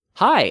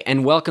Hi,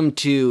 and welcome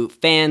to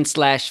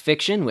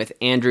Fan/Fiction with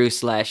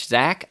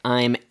Andrew/Zach.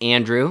 I'm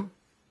Andrew.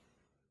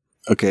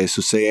 Okay,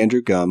 so say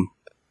Andrew Gum.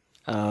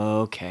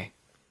 Okay.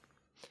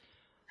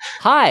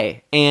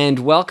 Hi, and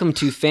welcome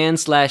to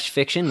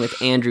Fan/Fiction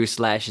with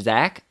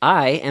Andrew/Zach.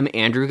 I am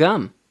Andrew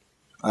Gum.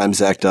 I'm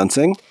Zach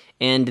Dunsing.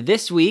 And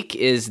this week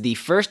is the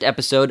first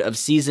episode of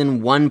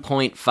Season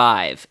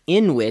 1.5,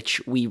 in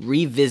which we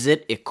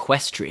revisit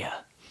Equestria.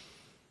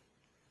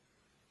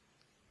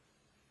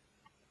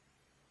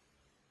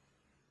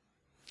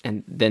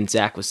 And then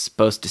Zach was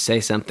supposed to say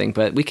something,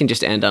 but we can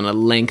just end on a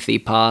lengthy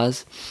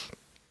pause.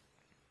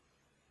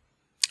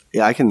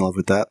 Yeah, I can live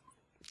with that.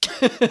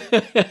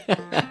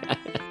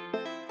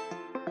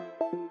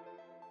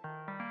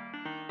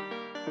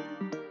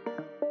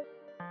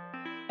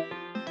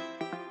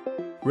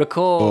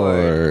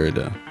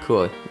 Record.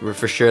 Cool. We're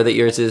for sure that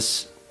yours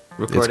is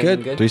recording.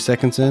 It's good. 3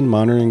 seconds in,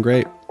 monitoring,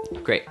 great.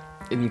 Great.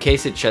 In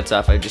case it shuts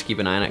off, I just keep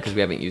an eye on it because we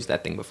haven't used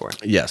that thing before.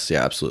 Yes,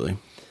 yeah, absolutely.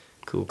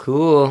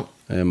 Cool.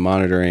 I am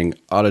monitoring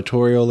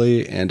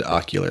auditorially and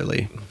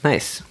ocularly.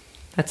 Nice.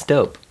 That's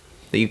dope.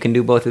 That you can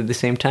do both at the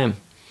same time.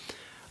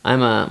 I'm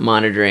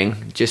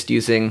monitoring just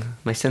using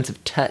my sense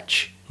of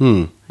touch.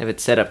 I have it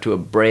set up to a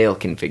braille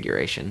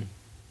configuration.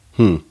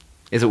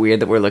 Is it weird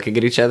that we're looking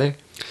at each other?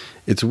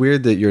 It's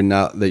weird that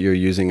you're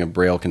using a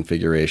braille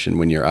configuration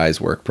when your eyes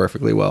work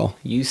perfectly well.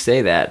 You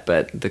say that,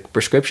 but the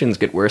prescriptions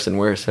get worse and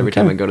worse every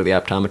time I go to the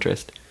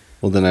optometrist.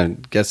 Well, then I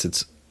guess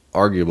it's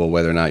arguable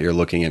whether or not you're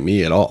looking at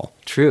me at all.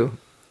 True.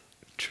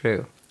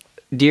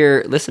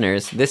 Dear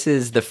listeners, this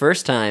is the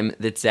first time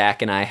that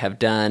Zach and I have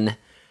done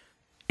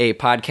a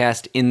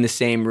podcast in the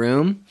same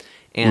room.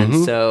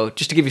 And so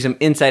just to give you some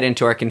insight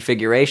into our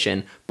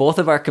configuration, both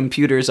of our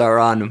computers are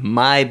on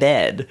my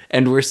bed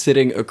and we're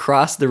sitting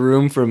across the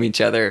room from each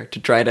other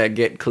to try to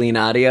get clean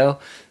audio.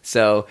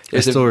 So I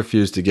still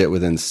refuse to get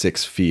within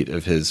 6 feet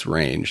of his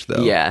range,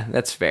 though. Yeah,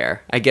 that's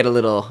fair. I get a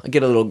little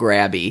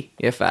grabby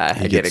if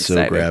I get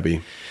excited. So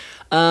grabby.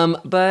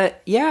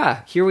 But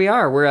yeah, here we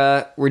are.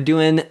 We're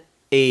doing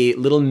a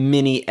little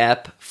mini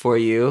ep for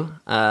you.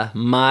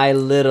 My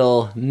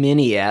little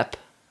mini ep.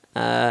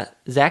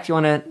 Zach, you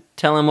want to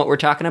tell him what we're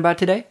talking about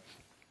today?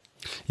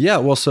 Yeah,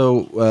 well,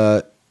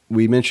 so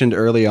we mentioned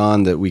early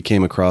on that we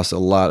came across a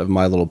lot of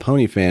My Little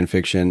Pony fan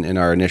fiction in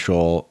our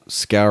initial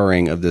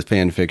scouring of the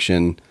fan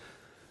fiction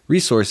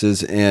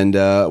resources, and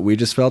we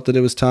just felt that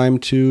it was time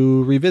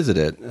to revisit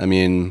it. I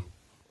mean,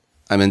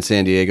 I'm in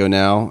San Diego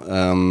now.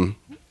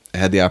 I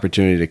had the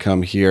opportunity to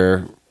come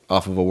here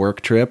off of a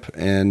work trip,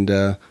 and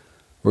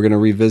we're going to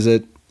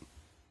revisit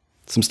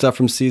some stuff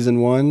from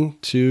Season 1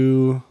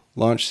 to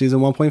launch Season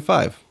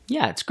 1.5.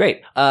 Yeah, it's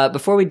great.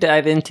 Before we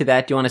dive into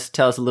that, do you want to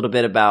tell us a little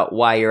bit about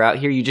why you're out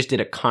here? You just did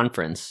a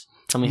conference.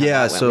 Tell me how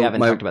that went. We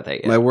haven't talked about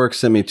that yet. My work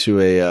sent me to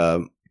a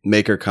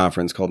maker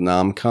conference called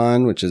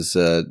NamCon, which is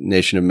a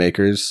Nation of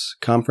Makers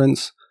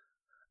conference.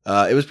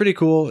 It was pretty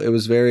cool. It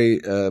was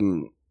very...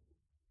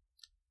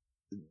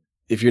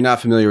 if you're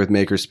not familiar with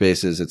maker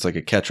spaces, it's like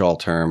a catch-all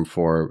term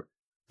for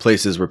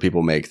places where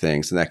people make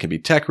things. And that can be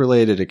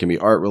tech-related, it can be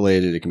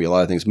art-related, it can be a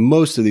lot of things.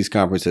 Most of these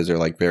conferences are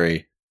like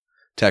very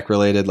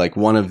tech-related. Like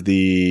one of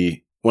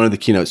the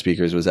keynote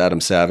speakers was Adam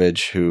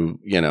Savage, who,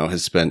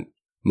 has spent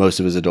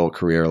most of his adult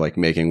career like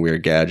making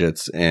weird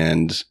gadgets,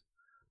 and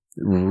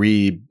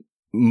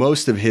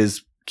most of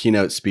his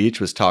keynote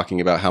speech was talking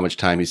about how much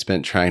time he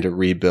spent trying to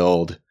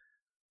rebuild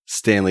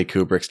Stanley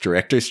Kubrick's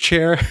director's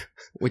chair.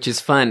 Which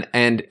is fun.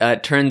 And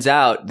it turns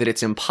out that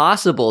it's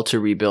impossible to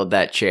rebuild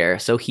that chair.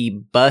 So he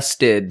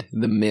busted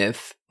the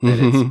myth that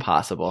it's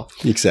possible.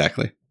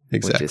 Exactly.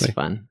 Which is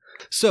fun.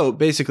 So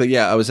basically,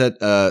 yeah, I was at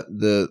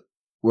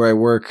where I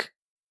work,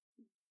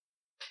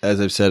 as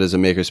I've said, as a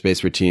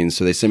makerspace routine.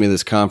 So they sent me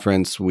this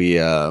conference. We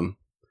got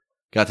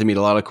to meet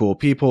a lot of cool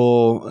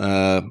people.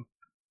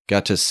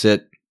 Got to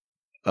sit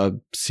a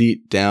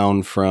seat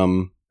down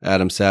from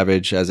Adam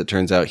Savage. As it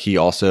turns out, he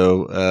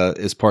also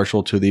is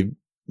partial to the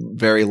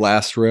very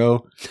last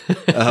row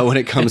when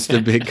it comes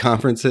to big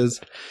conferences.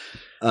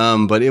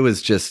 But it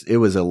was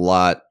a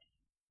lot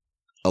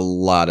of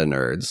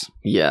nerds.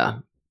 Yeah.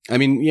 I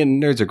mean,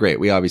 nerds are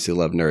great. We obviously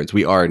love nerds.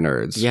 We are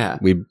nerds. Yeah.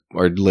 We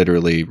are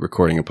literally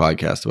recording a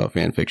podcast about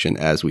fan fiction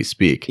as we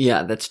speak.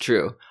 Yeah, that's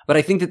true. But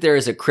I think that there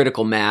is a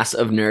critical mass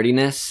of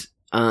nerdiness,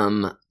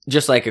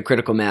 just like a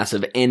critical mass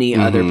of any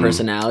other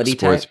personality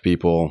Sports type.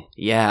 people.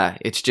 Yeah,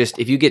 it's just,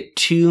 if you get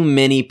too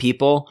many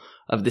people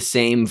of the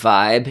same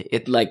vibe,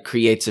 it like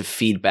creates a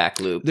feedback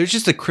loop. There's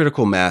just a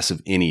critical mass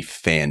of any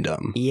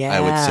fandom, yeah,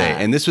 I would say.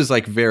 And this was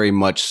like very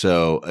much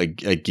so a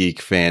geek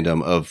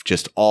fandom of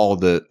just all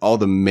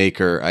the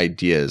maker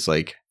ideas,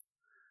 like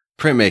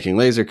printmaking,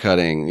 laser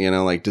cutting,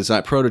 like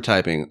design,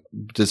 prototyping,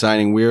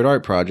 designing weird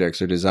art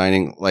projects, or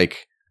designing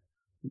like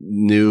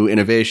new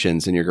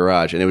innovations in your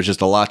garage. And it was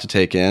just a lot to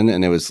take in,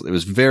 and it was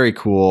very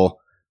cool.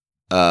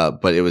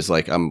 But it was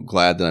like, I'm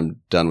glad that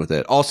I'm done with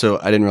it. Also,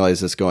 I didn't realize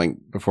this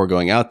before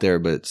going out there,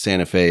 but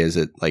Santa Fe is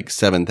at like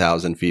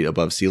 7,000 feet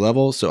above sea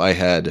level. So I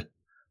had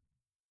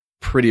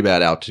pretty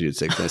bad altitude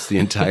sickness the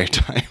entire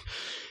time.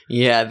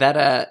 Yeah,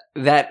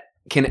 that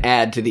can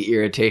add to the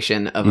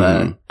irritation of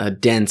a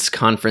dense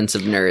conference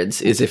of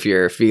nerds is if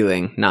you're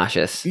feeling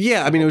nauseous.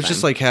 Yeah, I mean, it was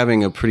just like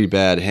having a pretty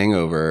bad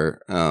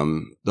hangover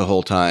the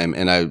whole time,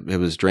 and I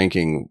was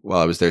drinking while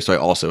I was there, so I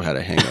also had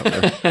a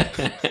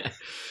hangover.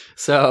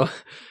 So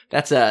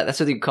that's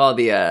what you call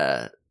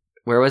the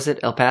where was it?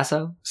 El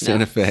Paso?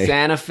 Santa Fe.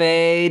 Santa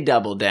Fe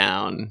Double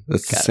Down.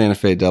 That's the Santa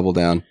Fe Double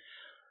Down.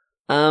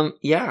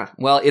 Yeah.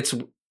 Well,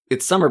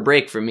 it's summer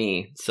break for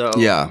me, so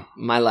yeah,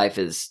 my life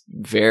is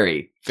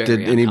very, very.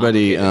 Did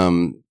anybody? How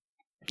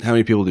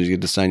many people did you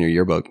get to sign your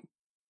yearbook?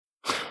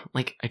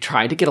 Like, I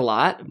tried to get a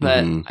lot,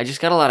 but I just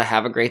got a lot of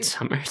have a great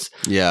summers.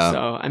 Yeah.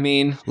 So, I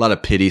mean, a lot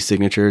of pity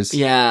signatures.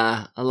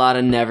 Yeah, a lot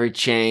of never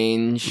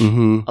change.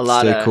 A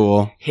lot Stay of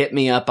cool. Hit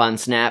me up on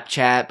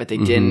Snapchat, but they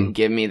didn't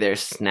give me their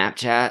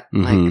Snapchat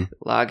like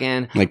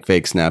login. Like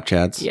fake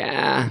Snapchats.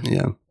 Yeah.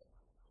 Yeah.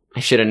 I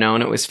should have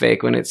known it was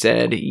fake when it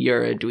said,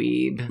 "You're a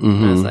dweeb."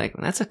 And I was like,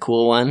 well, that's a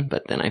cool one.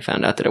 But then I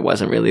found out that it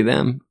wasn't really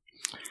them.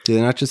 Do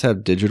they not just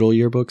have digital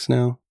yearbooks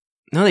now?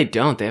 No, they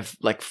don't. They have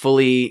like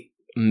fully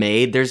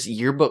made. There's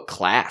yearbook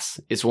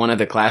class. It's one of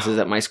the classes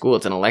at my school.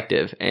 It's an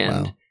elective.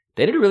 And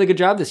they did a really good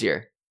job this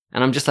year.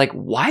 And I'm just like,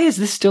 why is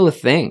this still a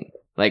thing?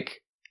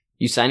 Like,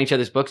 you sign each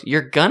other's books.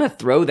 You're going to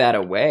throw that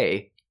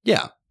away.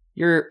 Yeah.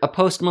 You're a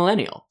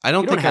post-millennial. I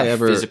don't think I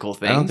ever physical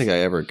things. I don't think I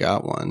ever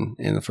got one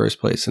in the first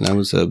place. And I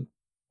was a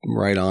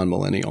right on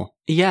millennial.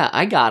 Yeah,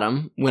 I got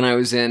them when I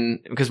was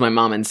because my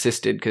mom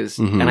insisted,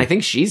 and I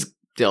think she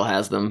still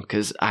has them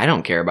because I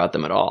don't care about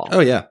them at all. Oh,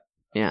 yeah.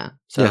 Yeah.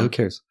 So yeah, who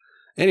cares?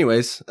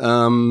 Anyways,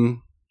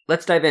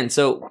 let's dive in.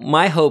 So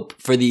my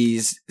hope for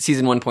these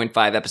season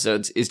 1.5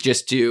 episodes is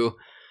just to,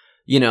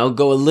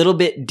 go a little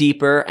bit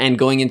deeper and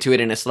going into it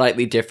in a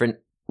slightly different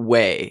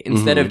way.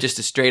 Instead of just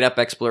a straight up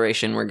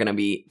exploration, we're going to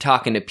be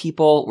talking to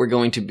people. We're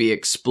going to be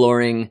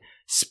exploring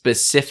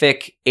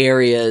specific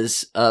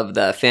areas of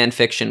the fan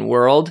fiction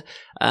world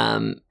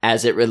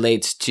as it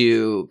relates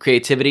to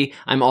creativity.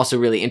 I'm also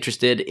really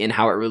interested in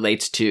how it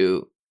relates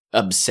to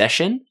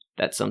obsession.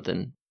 That's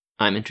something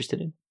I'm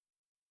interested in.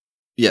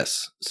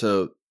 Yes.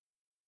 So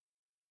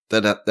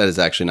that is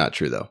actually not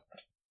true, though,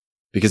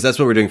 because that's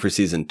what we're doing for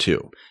season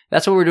 2.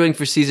 That's what we're doing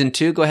for season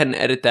 2. Go ahead and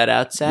edit that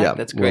out, Zach. Yeah,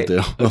 that's great. We'll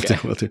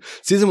do.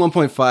 Season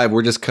 1.5,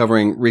 we're just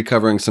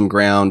recovering some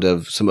ground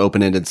of some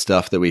open-ended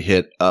stuff that we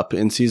hit up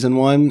in season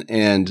 1,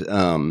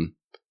 and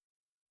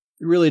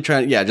really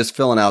just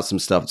filling out some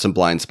stuff, some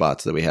blind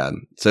spots that we had.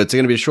 So it's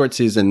going to be a short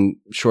season,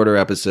 shorter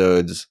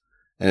episodes,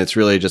 and it's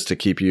really just to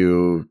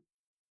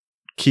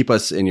keep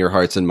us in your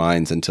hearts and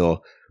minds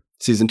until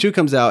season 2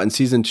 comes out. And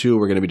season 2,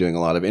 we're going to be doing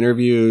a lot of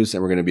interviews,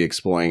 and we're going to be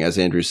exploring, as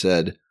Andrew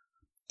said,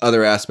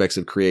 other aspects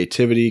of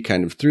creativity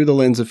kind of through the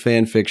lens of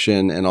fan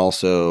fiction, and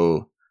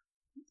also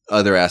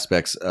other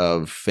aspects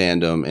of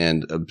fandom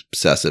and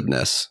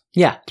obsessiveness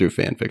through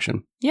fan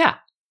fiction. Yeah.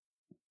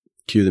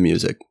 Cue the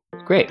music.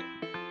 Great.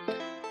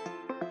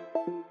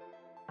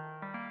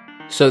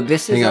 So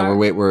this is Hang on,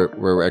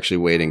 we're actually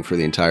waiting for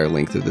the entire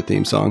length of the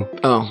theme song.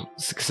 Oh,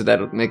 so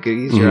that'll make it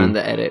easier on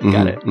the edit.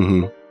 Got it.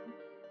 1,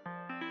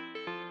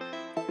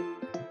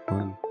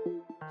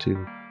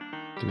 2,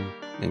 3,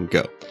 and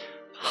go.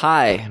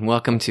 Hi, and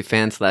welcome to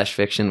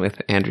Fan/Fiction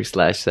with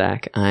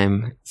Andrew/Zach.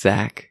 I'm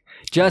Zach.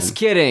 Just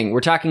kidding. We're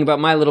talking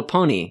about My Little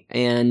Pony,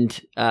 and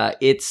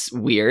it's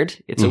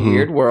weird. It's a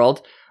weird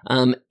world,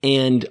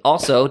 and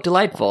also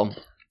delightful.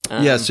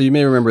 So you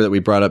may remember that we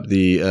brought up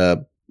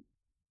the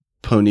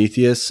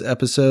Prometheus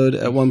episode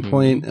at one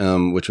point,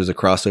 which was a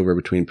crossover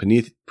between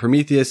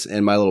Prometheus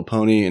and My Little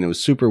Pony, and it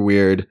was super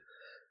weird.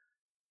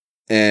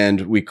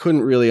 And we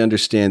couldn't really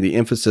understand the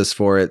emphasis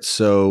for it,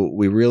 so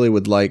we really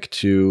would like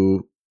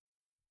to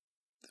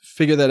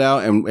figure that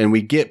out. And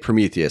we get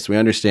Prometheus. We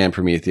understand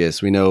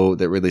Prometheus. We know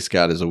that Ridley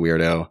Scott is a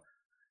weirdo,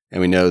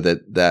 and we know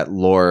that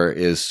lore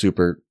is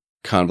super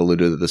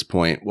convoluted at this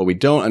point. What we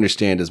don't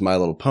understand is My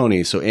Little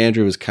Pony, so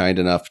Andrew was kind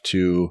enough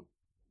to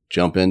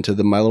jump into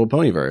the My Little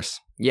Pony verse.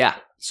 Yeah.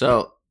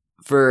 So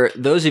for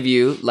those of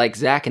you like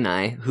Zach and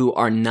I who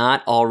are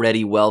not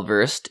already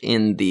well-versed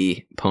in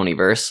the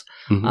Ponyverse,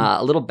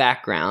 a little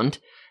background.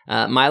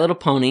 My Little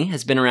Pony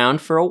has been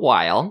around for a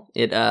while.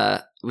 It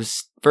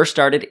was first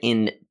started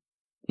in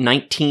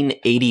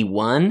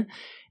 1981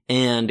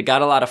 and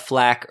got a lot of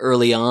flack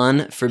early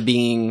on for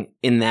being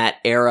in that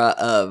era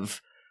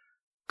of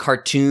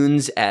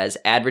cartoons as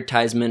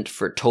advertisement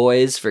for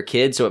toys for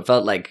kids. So it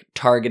felt like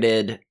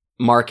targeted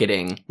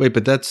marketing. Wait,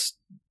 but that's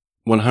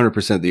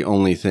 100% the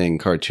only thing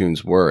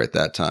cartoons were at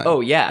that time. Oh,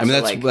 yeah. I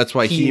mean, that's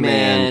why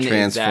He-Man,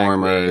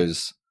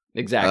 Transformers.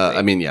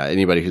 Exactly.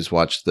 Anybody who's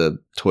watched the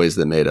Toys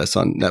That Made Us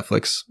on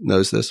Netflix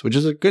knows this, which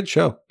is a good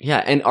show. Yeah,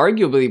 and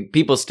arguably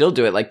people still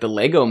do it. Like the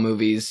Lego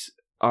movies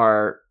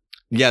are...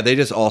 Yeah, they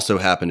just also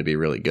happen to be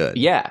really good.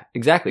 Yeah,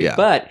 exactly. Yeah.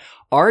 But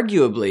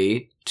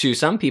arguably, to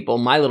some people,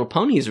 My Little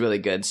Pony is really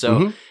good.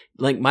 So...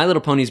 Like, My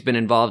Little Pony's been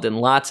involved in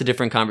lots of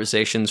different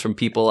conversations from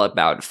people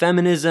about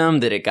feminism,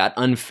 that it got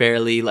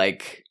unfairly,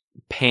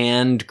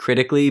 panned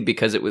critically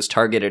because it was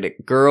targeted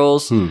at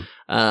girls.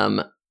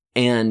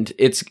 And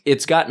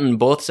it's gotten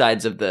both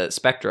sides of the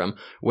spectrum,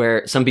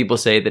 where some people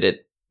say that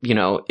it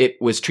it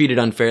was treated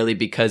unfairly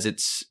because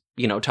it's,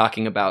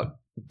 talking about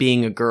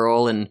being a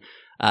girl and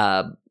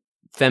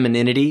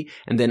femininity.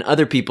 And then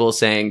other people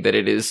saying that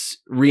it is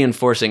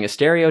reinforcing a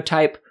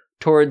stereotype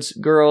towards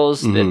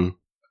girls that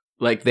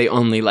like they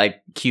only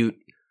like cute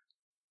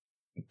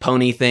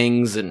pony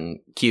things and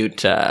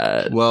cute,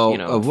 of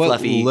what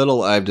fluffy.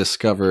 Little I've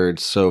discovered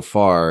so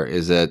far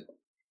is that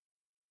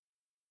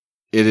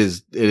it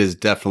is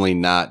definitely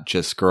not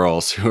just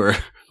girls who are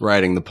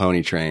riding the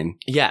pony train.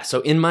 Yeah. So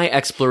in my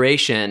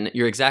exploration,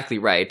 you're exactly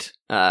right.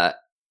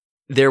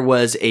 There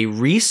was a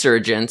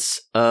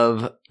resurgence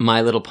of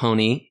My Little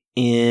Pony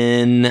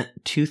in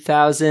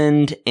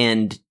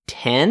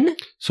 2010.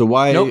 So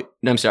why? Nope.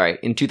 No, I'm sorry.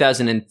 In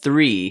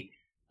 2003.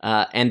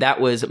 And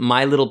that was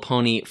My Little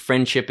Pony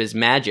Friendship is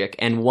Magic.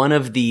 And one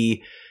of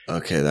the...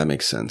 Okay, that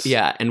makes sense.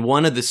 Yeah, and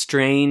one of the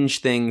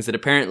strange things that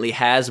apparently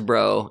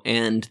Hasbro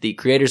and the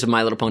creators of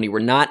My Little Pony were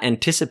not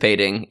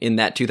anticipating in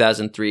that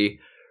 2003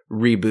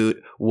 reboot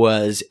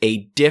was a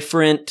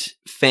different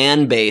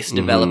fan base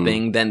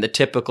developing than the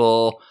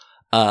typical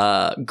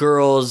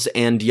girls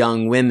and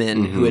young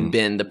women who had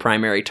been the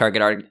primary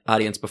target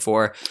audience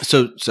before.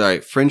 So,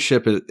 sorry,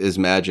 Friendship is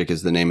Magic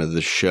is the name of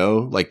the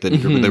show? Like the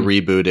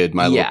rebooted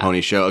My Little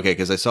Pony show? Okay,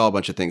 because I saw a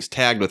bunch of things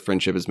tagged with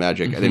Friendship is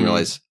Magic. I didn't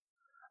realize...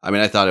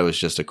 I thought it was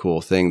just a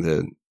cool thing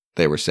that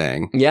they were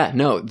saying. Yeah,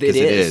 no, it is.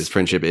 It is.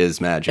 Friendship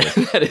is magic.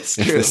 That is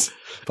true. This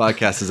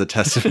podcast is a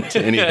testament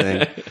to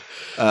anything.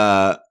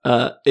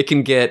 It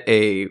can get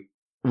a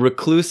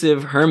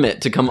reclusive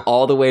hermit to come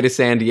all the way to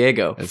San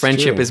Diego.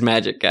 Friendship is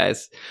magic,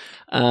 guys.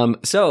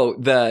 So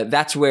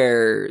that's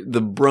where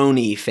the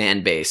Brony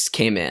fan base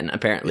came in,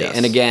 apparently. Yes.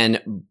 And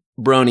again,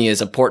 Brony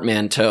is a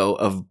portmanteau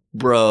of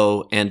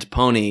bro and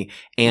pony,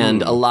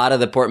 and a lot of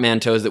the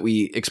portmanteaus that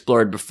we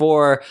explored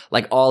before,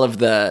 like all of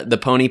the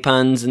pony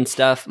puns and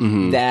stuff,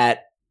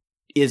 that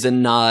is a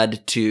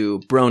nod to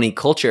Brony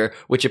culture,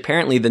 which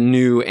apparently the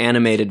new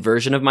animated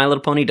version of My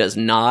Little Pony does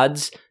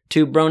nods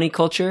to Brony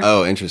culture.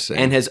 Oh, interesting.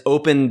 And has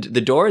opened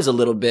the doors a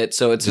little bit,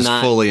 so it's just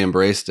not fully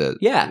embraced it.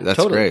 Yeah, that's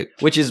totally. Great.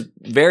 Which is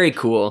very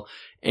cool.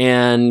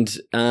 And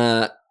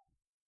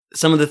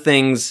some of the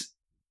things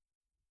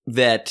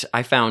that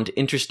I found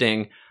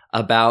interesting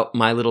about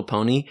My Little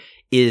Pony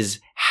is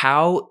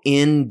how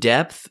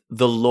in-depth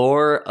the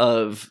lore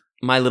of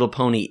My Little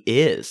Pony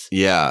is.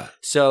 Yeah.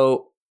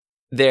 So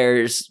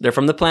they're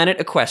from the planet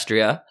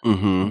Equestria.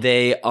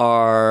 They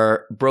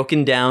are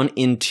broken down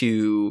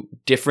into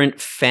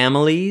different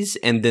families,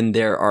 and then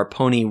there are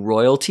pony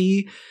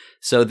royalty.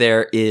 So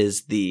there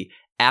is the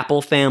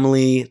Apple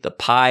family, the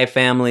Pie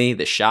family,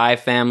 the Shy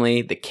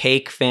family, the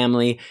Cake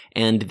family,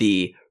 and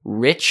the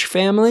Rich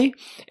family.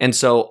 And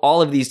so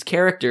all of these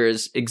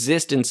characters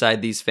exist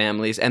inside these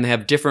families, and they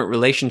have different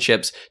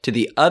relationships to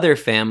the other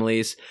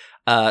families.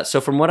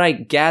 So from what I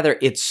gather,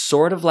 it's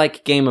sort of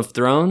like Game of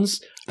Thrones,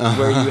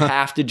 where you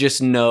have to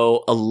just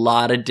know a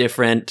lot of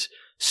different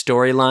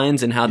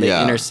storylines and how they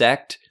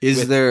intersect.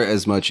 Is there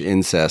as much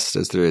incest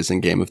as there is in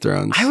Game of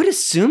Thrones? I would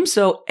assume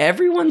so.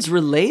 Everyone's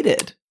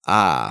related.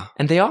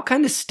 And they all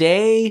kind of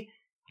stay.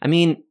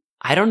 I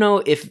don't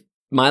know if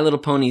My Little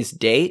Ponies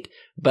date,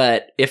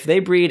 but if they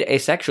breed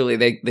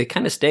asexually, they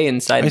kind of stay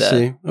inside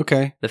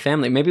the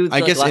family. Maybe with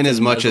I guess in as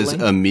much as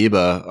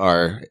amoeba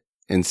are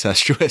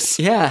incestuous.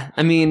 Yeah.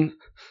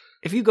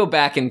 If you go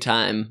back in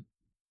time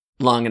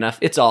long enough,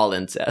 it's all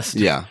incest.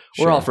 Yeah.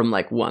 We're all from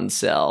like one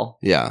cell.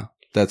 Yeah,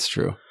 that's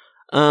true.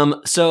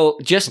 So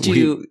just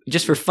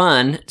for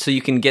fun, so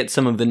you can get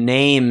some of the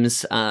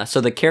names. So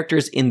the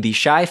characters in the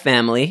Shy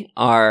family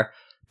are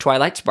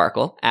Twilight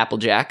Sparkle,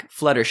 Applejack,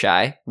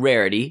 Fluttershy,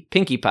 Rarity,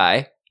 Pinkie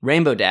Pie,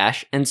 Rainbow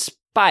Dash, and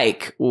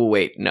Spike. Oh,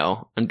 wait,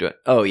 no.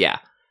 Oh, yeah.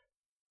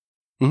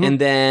 And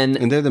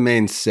they're the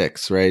main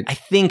six, right? I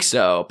think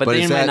so, but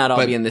they might not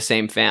all be in the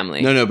same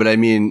family. No, but I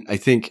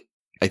think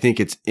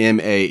it's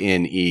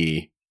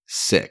MANE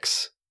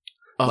 6.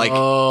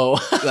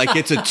 Like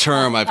it's a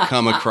term I've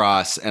come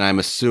across, and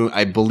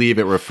I believe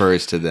it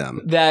refers to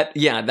them. That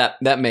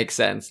makes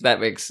sense. That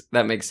makes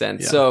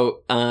sense. Yeah.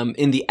 So,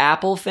 in the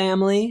Apple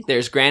family,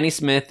 there's Granny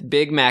Smith,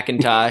 Big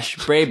Macintosh,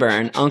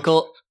 Brayburn,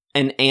 Uncle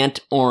and Aunt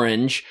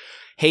Orange,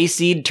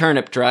 Hayseed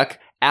Turnip Truck,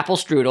 Apple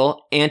Strudel,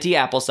 Auntie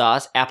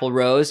Applesauce, Apple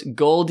Rose,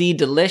 Goldie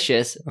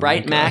Delicious,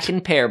 Bright Mac,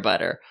 and Pear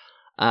Butter.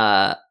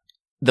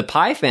 The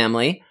Pie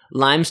family,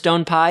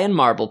 Limestone Pie and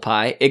Marble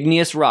Pie,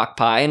 Igneous Rock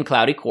Pie and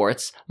Cloudy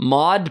Quartz,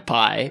 Maud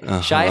Pie,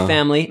 Shy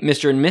family,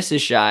 Mr. and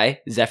Mrs. Shy,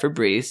 Zephyr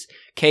Breeze,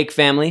 Cake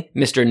family,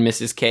 Mr. and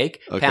Mrs.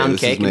 Cake, Pound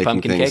Cake and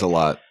Pumpkin Cake. Things a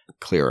lot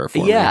clearer for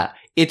me. Yeah,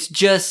 it's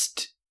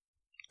just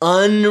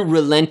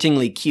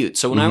unrelentingly cute.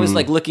 So when I was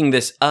like looking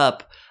this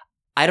up,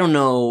 I don't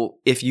know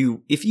if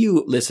you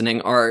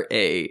listening are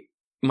a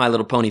My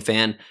Little Pony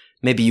fan,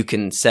 maybe you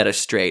can set us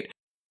straight.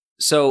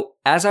 So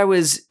as I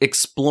was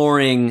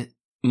exploring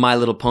My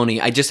Little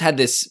Pony, I just had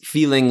this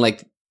feeling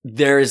like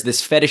there is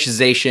this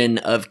fetishization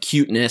of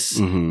cuteness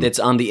that's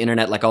on the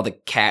internet, like all the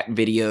cat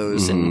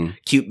videos and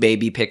cute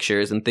baby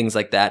pictures and things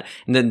like that.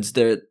 And then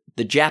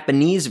the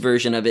Japanese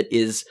version of it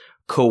is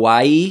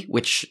kawaii,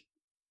 which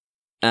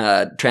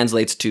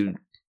translates to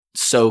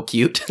so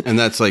cute. And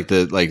that's like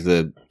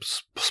the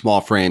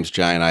small frames,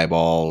 giant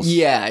eyeballs.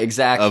 Yeah,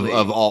 exactly.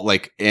 Of all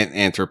like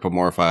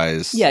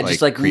anthropomorphized. Yeah,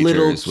 just like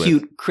little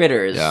cute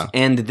critters. Yeah.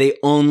 And they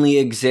only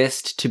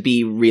exist to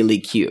be really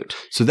cute.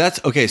 So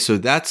that's okay. So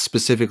that's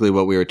specifically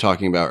what we were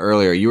talking about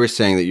earlier. You were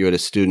saying that you had a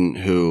student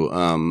who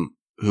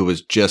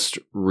was just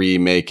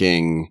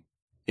remaking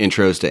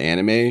intros to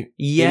anime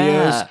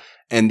videos.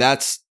 And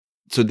that's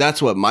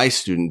what my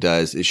student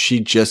does is she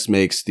just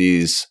makes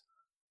these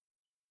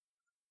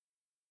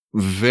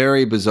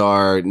very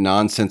bizarre,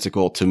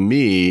 nonsensical to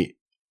me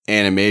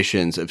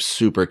animations of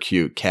super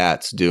cute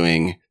cats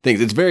doing things.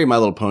 It's very My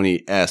Little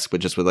Pony-esque, but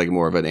just with like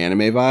more of an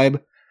anime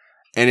vibe.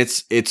 And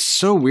it's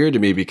so weird to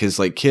me because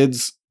like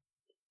kids,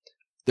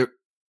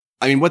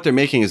 what they're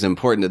making is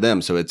important to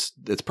them. So it's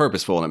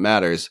purposeful and it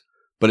matters,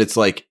 but it's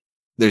like,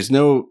 there's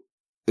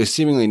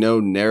seemingly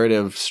no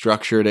narrative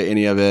structure to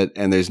any of it.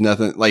 And there's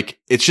nothing like,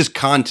 it's just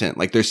content.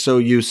 Like they're so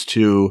used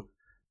to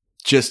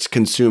just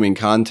consuming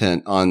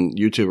content on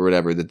YouTube or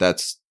whatever,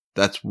 that's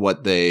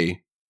what that's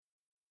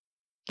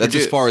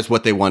as far as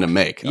what they want to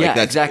make. Yeah, like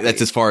that's, exactly.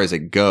 That's as far as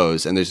it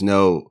goes. And there's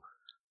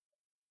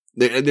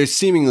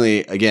seemingly,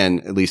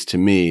 again, at least to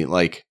me,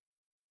 like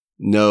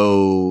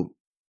no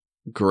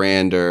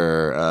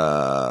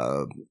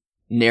grander,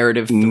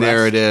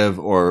 narrative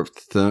or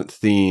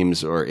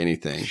themes or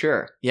anything.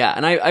 Sure. Yeah.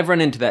 And I've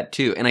run into that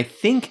too. And I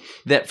think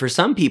that for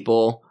some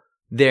people,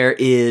 there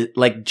is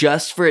like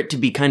just for it to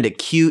be kind of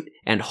cute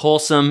and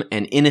wholesome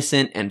and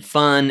innocent and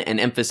fun and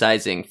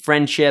emphasizing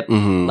friendship,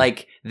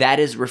 like that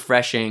is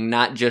refreshing,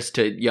 not just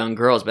to young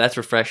girls, but that's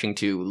refreshing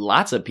to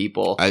lots of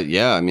people.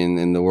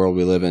 In the world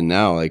we live in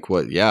now, like I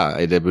would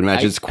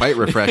imagine it's quite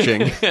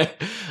refreshing.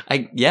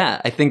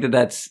 I think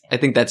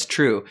that's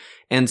true.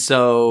 And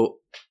so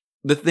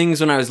the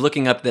things when I was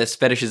looking up this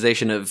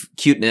fetishization of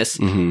cuteness,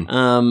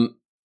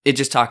 it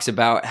just talks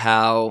about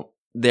how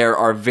there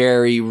are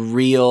very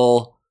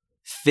real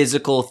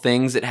physical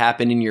things that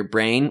happen in your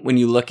brain when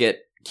you look at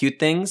cute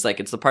things. Like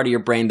it's the part of your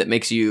brain that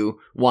makes you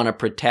want to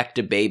protect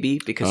a baby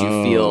because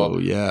you feel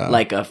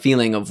like a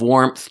feeling of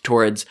warmth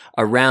towards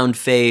a round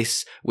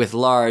face with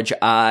large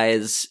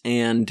eyes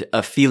and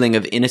a feeling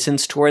of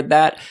innocence toward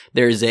that.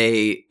 There's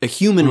a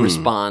human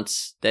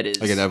response that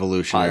is like an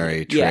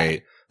evolutionary trait. Yeah.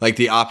 Like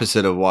the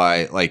opposite of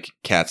why like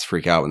cats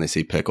freak out when they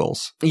see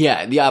pickles.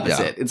 Yeah, the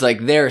opposite. Yeah. It's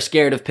like they're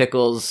scared of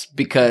pickles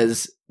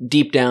because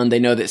deep down they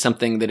know that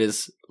something that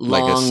is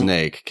long, like a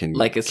snake can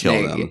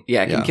kill them.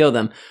 Yeah, can kill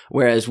them.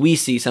 Whereas we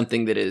see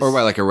something that is, or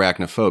why like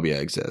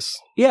arachnophobia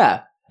exists.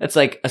 Yeah, it's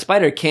like a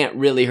spider can't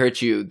really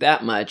hurt you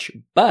that much,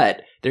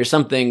 but there's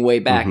something way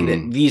back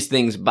that these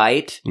things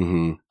bite.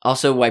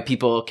 Also, why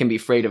people can be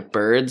afraid of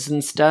birds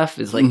and stuff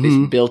is like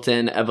this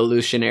built-in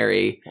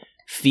evolutionary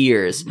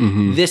fears.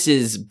 This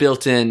is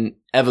built-in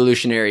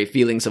evolutionary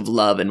feelings of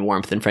love and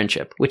warmth and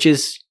friendship, which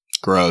is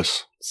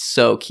gross.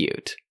 So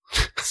cute.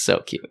 So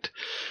cute.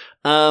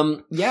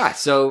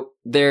 So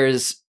there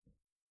is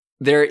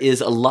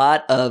a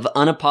lot of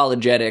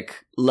unapologetic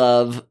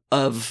love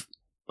of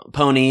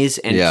ponies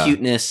and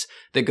cuteness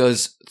that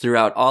goes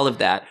throughout all of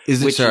that.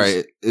 Is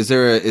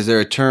there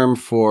a term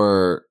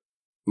for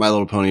My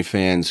Little Pony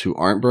fans who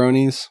aren't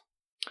bronies?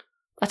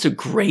 That's a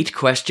great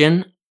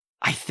question.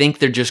 I think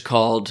they're just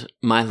called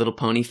My Little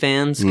Pony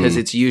fans because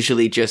it's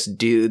usually just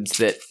dudes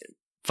that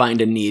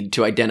find a need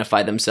to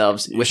identify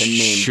themselves with a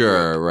name.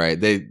 Sure, right.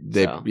 They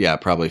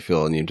probably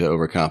feel a need to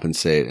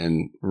overcompensate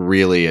and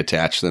really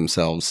attach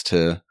themselves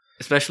to.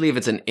 Especially if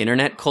it's an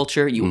internet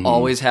culture, you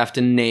always have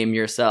to name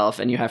yourself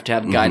and you have to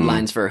have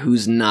guidelines for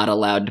who's not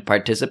allowed to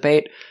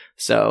participate.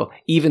 So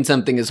even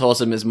something as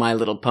wholesome as My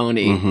Little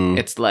Pony,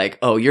 it's like,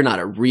 oh, you're not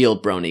a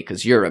real brony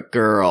because you're a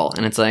girl.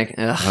 And it's like,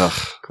 ugh,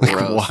 gross.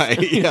 Like why?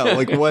 Yeah,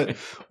 like what?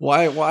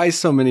 Why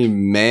so many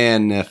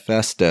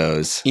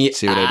manifestos?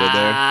 See what I did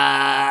there?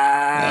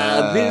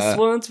 This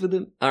one's for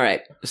them. All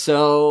right.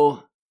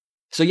 So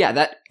yeah,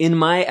 that in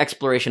my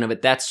exploration of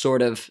it, that's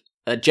sort of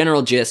a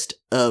general gist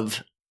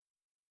of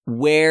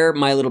where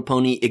My Little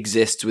Pony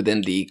exists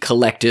within the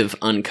collective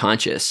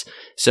unconscious.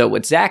 So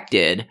what Zach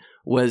did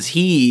was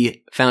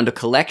he found a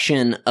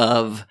collection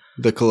of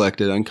the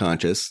collected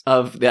unconscious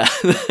of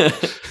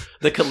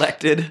the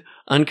collected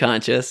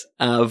unconscious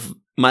of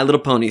My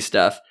Little Pony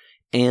stuff,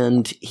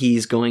 and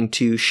he's going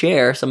to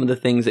share some of the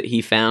things that he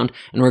found,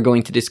 and we're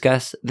going to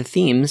discuss the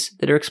themes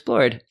that are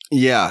explored.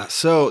 Yeah,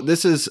 so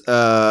this is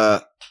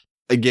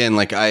again,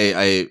 like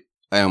I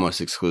almost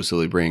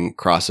exclusively bring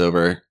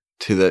crossover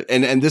to the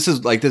and this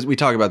is like this, we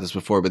talked about this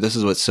before, but this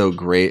is what's so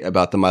great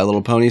about the My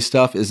Little Pony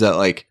stuff is that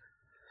like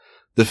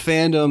the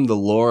fandom, the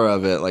lore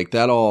of it, like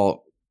that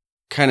all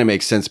kind of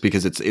makes sense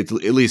because it's at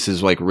least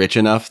is like rich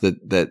enough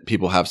that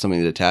people have something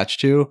to attach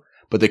to.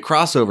 But the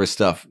crossover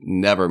stuff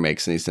never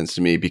makes any sense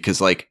to me because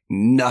like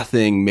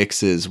nothing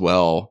mixes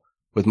well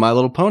with My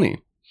Little Pony.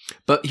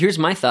 But here's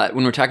my thought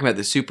when we're talking about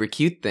the super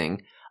cute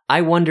thing.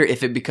 I wonder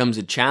if it becomes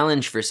a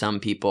challenge for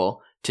some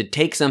people to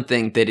take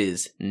something that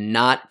is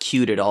not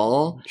cute at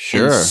all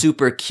and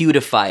super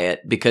cutify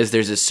it because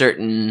there's a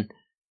certain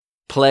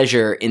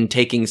pleasure in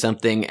taking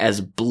something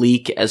as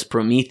bleak as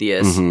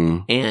Prometheus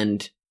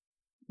and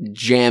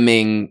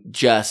jamming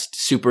just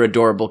super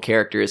adorable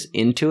characters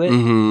into it.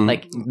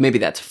 Like maybe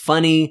that's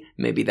funny,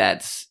 maybe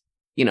that's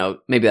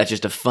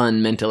just a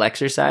fun mental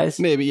exercise.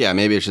 Maybe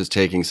it's just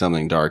taking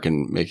something dark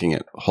and making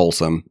it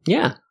wholesome.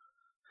 Yeah.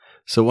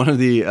 So one of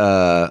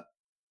the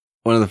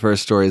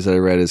first stories that I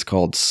read is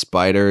called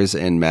Spiders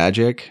and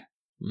Magic,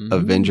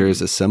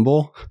 Avengers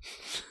Assemble.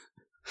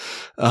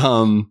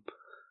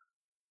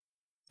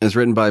 It's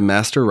written by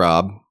Master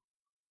Rob.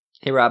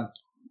 Hey, Rob.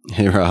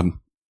 Hey, Rob.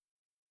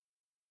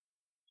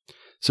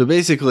 So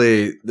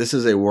basically, this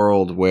is a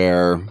world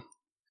where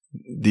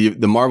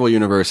the Marvel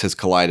universe has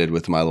collided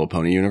with the My Little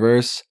Pony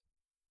universe.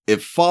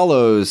 It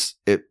follows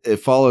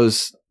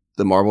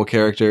the Marvel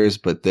characters,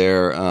 but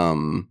they're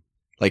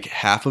like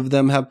half of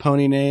them have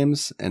pony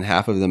names and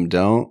half of them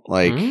don't.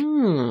 Like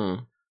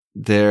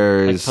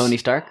there's like Pony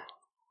Stark.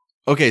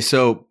 Okay,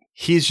 so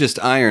he's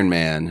just Iron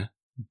Man,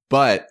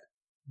 but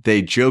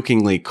they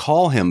jokingly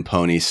call him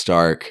Pony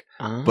Stark.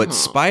 But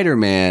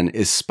Spider-Man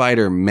is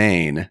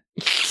Spider-Mane.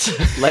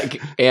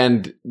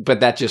 But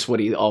that's just what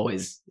he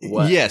always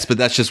was. Yes, but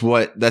that's just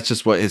what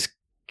his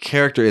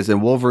character is.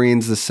 And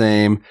Wolverine's the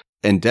same,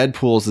 and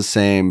Deadpool's the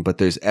same, but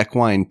there's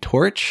Equine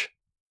Torch.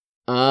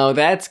 Oh,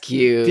 that's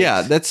cute.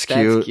 Yeah, that's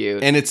cute. That's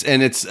cute. And it's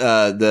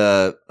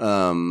the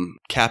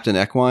Captain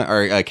Equine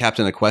or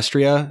Captain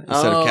Equestria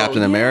instead of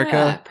Captain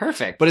America.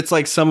 Perfect. But it's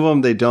like some of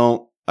them they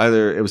don't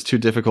either. It was too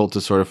difficult to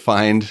sort of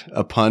find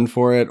a pun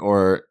for it,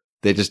 or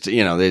they just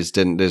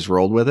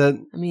rolled with it.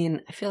 I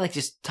mean, I feel like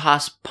just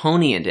toss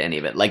pony into any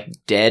of it, like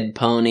Dead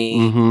Pony.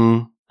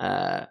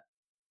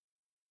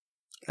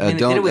 They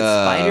did it with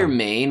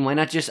Spider-Man. Why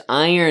not just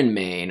Iron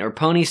Man or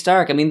Pony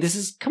Stark? I mean,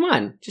 come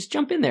on, just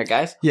jump in there,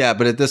 guys. Yeah,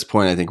 but at this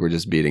point, I think we're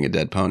just beating a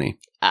dead pony.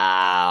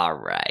 All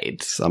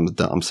right.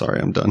 I'm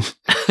sorry, I'm done.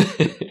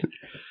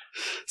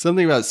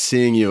 Something about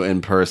seeing you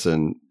in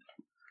person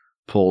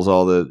pulls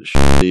all the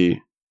shitty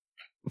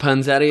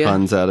puns out of you.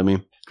 Puns out of me.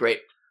 Great.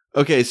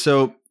 Okay,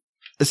 so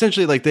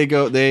essentially, like there's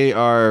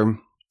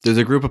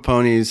a group of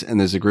ponies and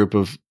there's a group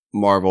of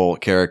Marvel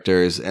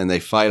characters, and they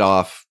fight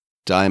off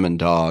Diamond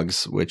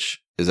Dogs, which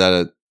is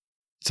that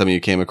something you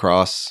came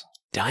across?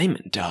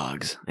 Diamond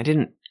Dogs? I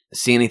didn't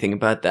see anything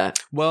about that.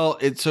 Well,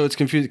 it's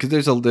confusing because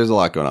there's a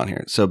lot going on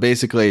here. So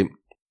basically,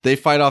 they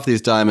fight off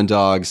these Diamond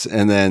Dogs,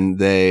 and then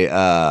they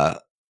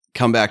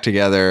come back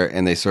together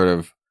and they sort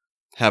of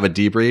have a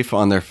debrief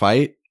on their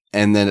fight.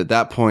 And then at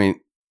that point,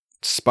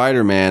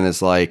 Spider-Man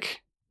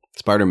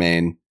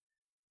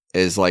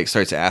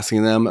starts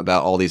asking them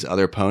about all these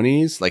other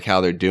ponies, like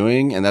how they're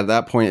doing. And at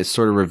that point, it's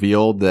sort of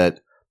revealed that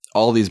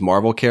all these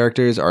Marvel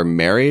characters are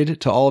married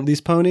to all of these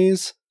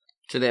ponies.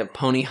 So they have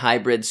pony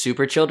hybrid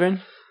super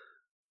children?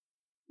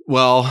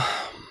 Well,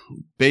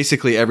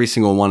 basically every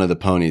single one of the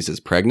ponies is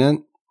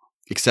pregnant,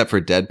 except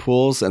for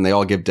Deadpool's. And they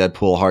all give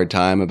Deadpool a hard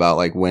time about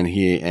like when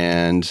he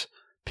and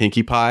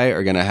Pinkie Pie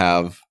are going to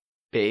have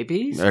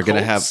babies. They're going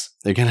to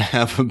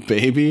have a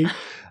baby.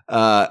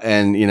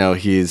 And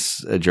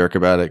he's a jerk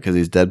about it because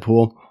he's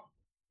Deadpool.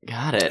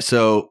 Got it.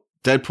 So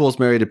Deadpool's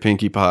married to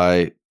Pinkie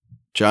Pie.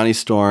 Johnny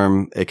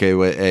Storm,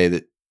 aka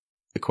the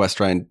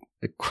Equestrian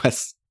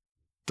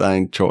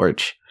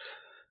Torch,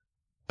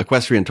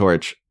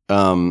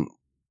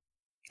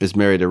 is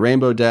married to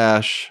Rainbow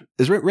Dash.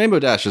 Rainbow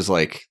Dash is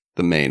like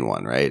the main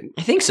one, right?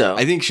 I think so.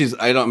 I think she's.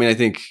 I don't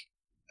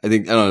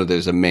know if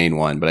there's a main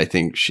one, but I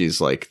think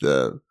she's like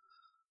the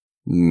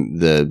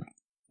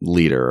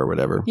leader or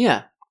whatever.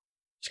 Yeah,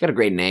 she's got a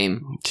great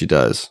name. She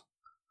does.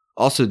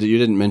 Also, you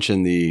didn't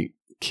mention the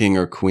king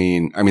or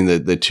queen. I mean,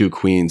 the two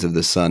queens of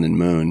the sun and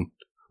moon.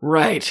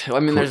 Right.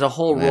 I mean, there's a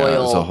whole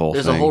royal.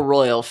 There's a whole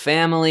royal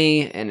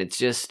family, and it's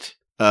just.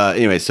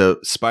 Anyway, so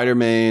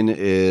Spider-Man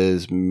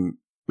is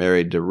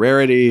married to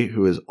Rarity,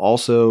 who is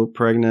also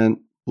pregnant.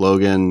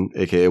 Logan,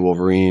 aka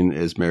Wolverine,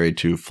 is married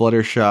to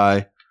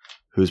Fluttershy,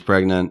 who's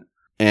pregnant.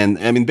 And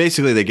I mean,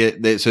 basically,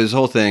 so this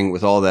whole thing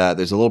with all that.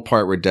 There's a little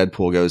part where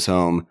Deadpool goes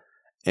home,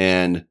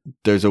 and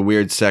there's a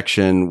weird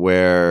section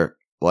where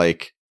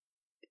like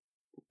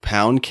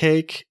Pound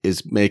Cake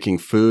is making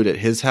food at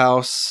his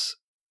house.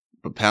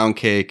 But Pound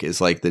Cake is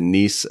like the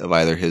niece of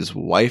either his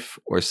wife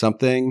or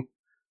something.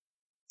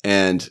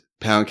 And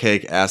Pound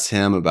Cake asks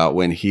him about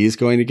when he's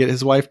going to get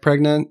his wife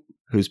pregnant,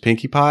 who's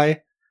Pinkie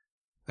Pie.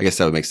 I guess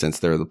that would make sense.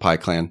 They're the Pie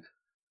Clan.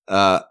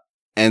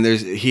 And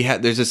there's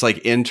this like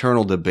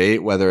internal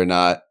debate whether or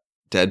not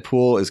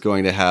Deadpool is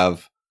going to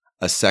have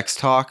a sex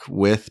talk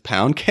with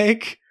Pound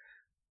Cake,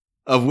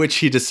 of which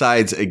he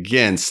decides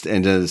against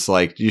and is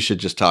like, you should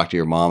just talk to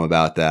your mom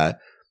about that.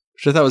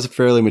 Which I thought was a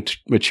fairly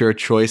mature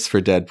choice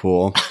for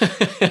Deadpool.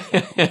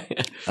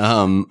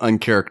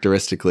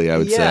 Uncharacteristically, I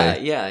would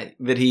say. Yeah,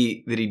 that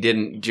he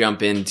didn't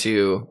jump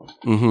into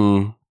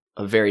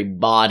a very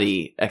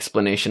bawdy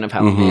explanation of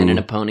how a man and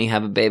a pony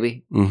have a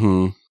baby.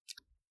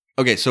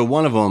 Okay, so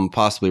one of them,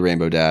 possibly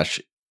Rainbow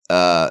Dash,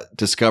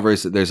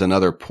 discovers that there's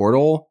another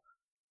portal.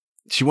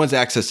 She wants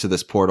access to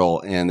this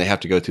portal, and they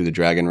have to go through the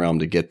Dragon Realm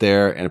to get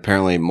there. And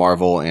apparently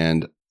Marvel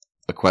and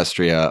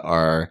Equestria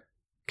are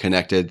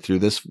connected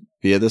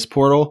via this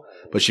portal,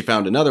 but she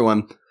found another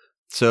one.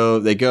 So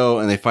they go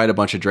and they fight a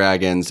bunch of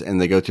dragons, and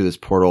they go through this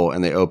portal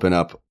and they open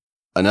up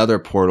another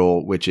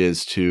portal, which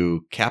is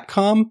to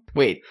Capcom.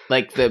 Wait,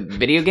 like the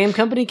video game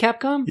company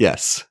Capcom?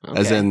 Yes. Okay.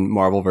 As in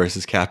Marvel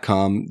vs.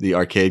 Capcom, the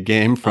arcade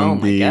game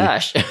from the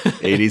gosh.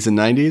 80s and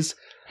 90s.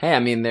 Hey, I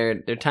mean,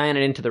 they're tying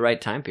it into the right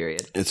time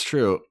period. It's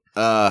true.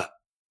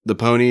 The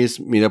ponies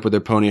meet up with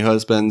their pony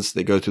husbands.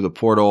 They go through the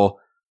portal.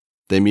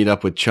 They meet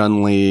up with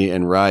Chun-Li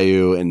and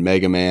Ryu and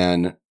Mega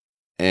Man,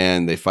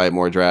 and they fight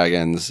more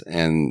dragons,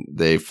 and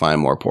they find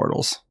more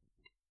portals.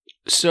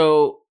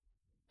 So,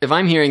 if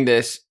I'm hearing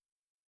this,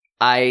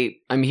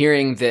 I'm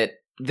hearing that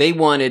they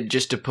wanted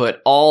just to put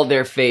all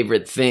their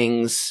favorite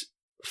things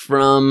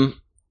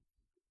from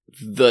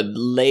the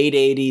late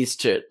 80s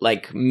to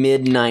like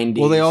mid 90s.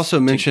 Well, they also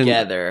mentioned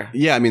together.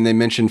 Yeah, I mean, they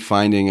mentioned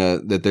finding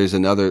that there's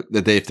another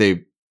that if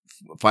they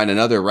find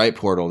another right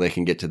portal, they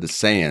can get to the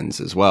Saiyans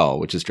as well,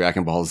 which is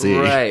Dragon Ball Z.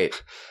 Right.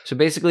 So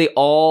basically,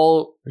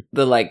 all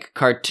the like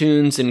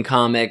cartoons and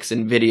comics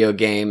and video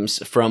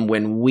games from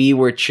when we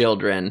were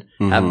children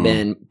have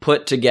been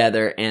put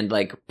together and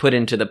like put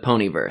into the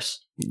Ponyverse.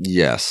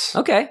 Yes.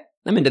 Okay,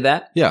 I'm into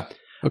that. Yeah.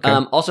 Okay.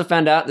 Also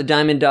found out the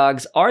Diamond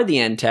Dogs are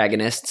the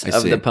antagonists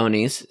of the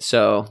ponies,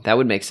 so that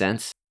would make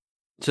sense.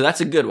 So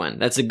that's a good one.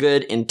 That's a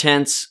good,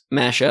 intense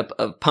mashup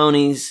of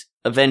ponies,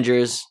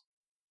 Avengers,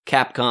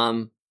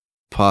 Capcom.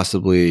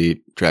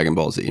 Possibly Dragon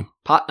Ball Z.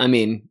 I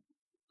mean,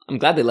 I'm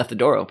glad they left the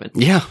door open.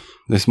 Yeah.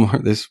 There's more. I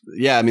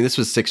mean, this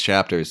was 6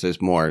 chapters. There's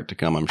more to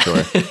come, I'm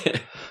sure.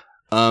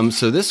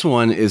 So this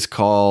one is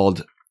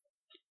called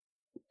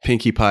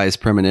Pinkie Pie's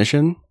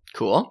Premonition.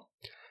 Cool.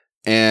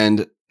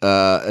 And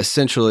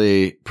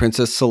essentially,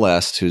 Princess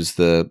Celeste, who's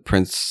the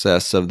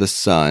princess of the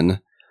sun,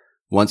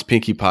 wants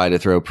Pinkie Pie to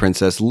throw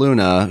Princess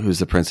Luna, who's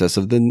the princess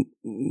of the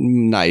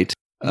night,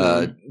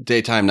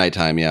 daytime,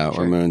 nighttime, yeah,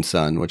 sure. Or moon,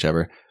 sun,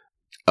 whichever,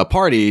 a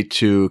party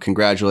to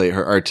congratulate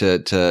her or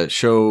to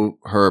show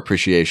her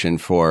appreciation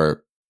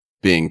for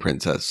being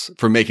princess,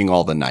 for making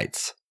all the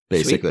nights,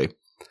 basically. Sweet.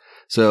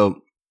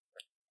 So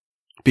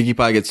Pinkie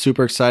Pie gets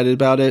super excited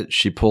about it.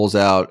 She pulls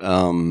out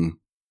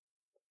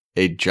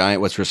a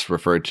giant, what's just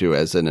referred to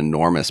as an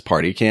enormous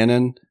party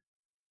cannon.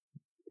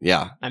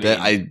 Yeah.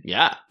 I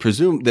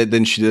presume that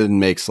then she then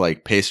makes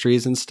like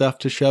pastries and stuff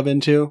to shove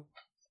into.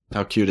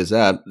 How cute is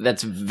that?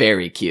 That's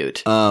very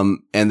cute.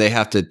 And they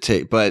have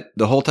to but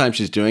the whole time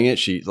she's doing it,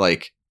 she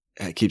like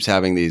keeps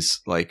having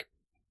these like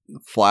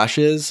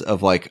flashes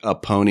of like a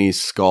pony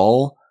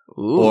skull.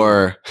 Ooh.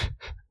 Or,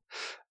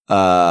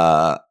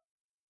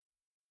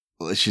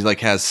 she like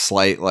has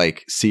slight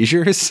like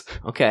seizures.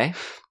 Okay.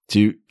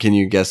 Can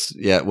you guess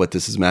yet what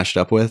this is mashed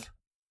up with?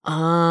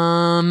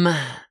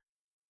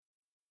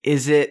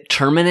 Is it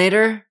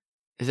Terminator?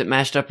 Is it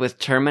mashed up with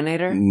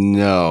Terminator?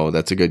 No,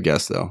 that's a good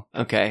guess though.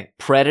 Okay.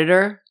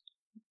 Predator?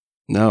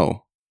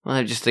 No. Well,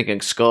 I'm just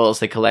thinking skulls.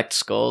 They collect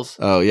skulls.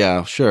 Oh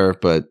yeah, sure,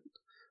 but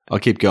I'll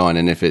keep going,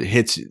 and if it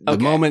hits the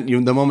moment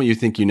you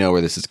think you know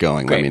where this is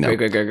going, let me know.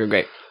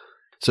 Great.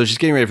 So she's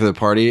getting ready for the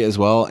party as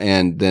well,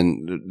 and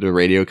then the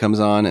radio comes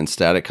on and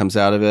static comes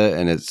out of it,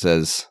 and it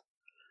says,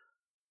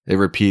 it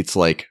repeats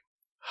like,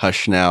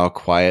 hush now,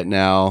 quiet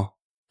now,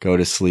 go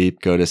to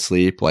sleep,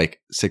 like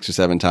 6 or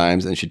 7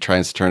 times, and she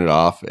tries to turn it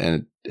off,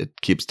 and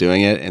it keeps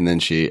doing it, and then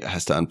she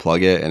has to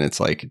unplug it, and it's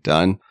like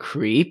done.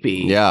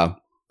 Creepy. Yeah.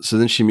 So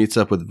then she meets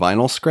up with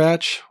Vinyl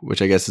Scratch,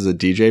 which I guess is a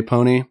DJ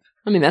pony.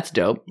 I mean, that's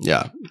dope.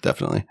 Yeah,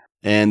 definitely.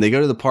 And they go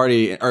to the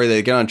party, or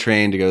they get on a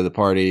train to go to the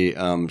party.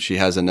 She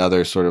has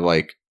another sort of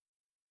like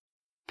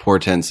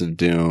portents of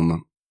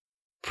doom,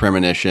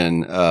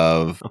 premonition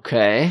of...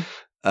 Okay.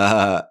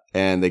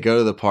 And they go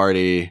to the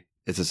party.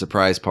 It's a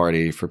surprise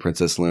party for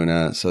Princess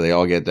Luna. So they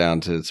all get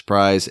down to the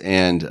surprise,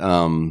 and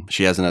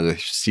she has another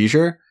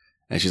seizure.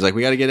 And she's like,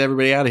 we got to get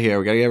everybody out of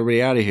here.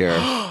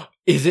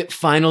 Is it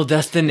Final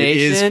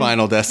Destination? It is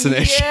Final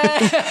Destination.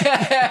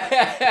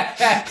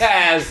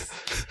 Yes!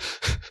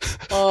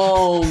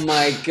 Oh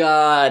my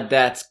god,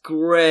 that's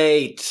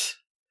great.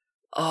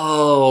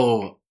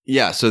 Oh.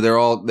 Yeah, so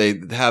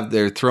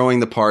they're throwing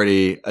the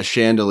party, a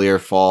chandelier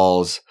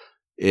falls,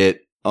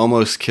 it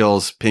almost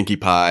kills Pinkie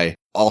Pie,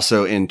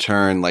 also in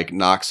turn like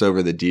knocks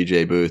over the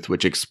DJ booth,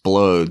 which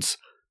explodes,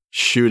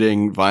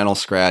 shooting Vinyl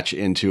Scratch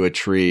into a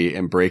tree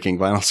and breaking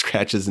Vinyl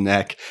Scratch's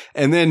neck.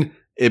 And then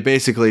it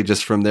basically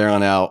just from there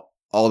on out,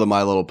 all the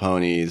My Little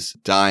Ponies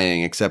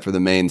dying except for the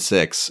main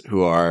 6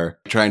 who are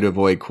trying to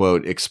avoid,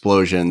 quote,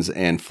 explosions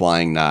and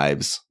flying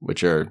knives,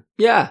 which are...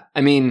 Yeah,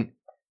 I mean,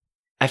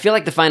 I feel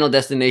like the Final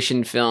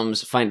Destination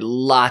films find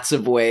lots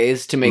of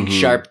ways to make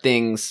sharp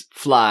things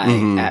fly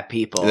at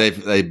people.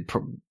 They,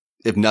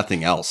 if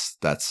nothing else,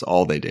 that's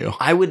all they do.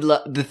 I would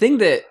love... The thing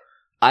that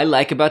I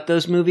like about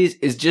those movies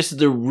is just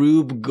the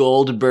Rube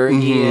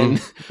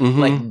Goldbergian,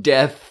 like,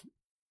 death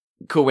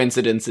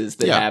coincidences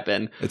that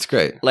happen. It's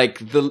great. Like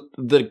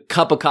the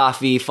cup of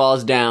coffee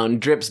falls down,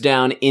 drips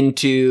down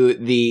into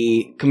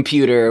the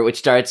computer, which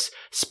starts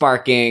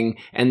sparking,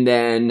 and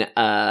then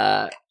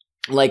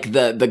like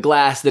the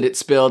glass that it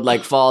spilled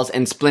like falls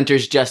and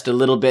splinters just a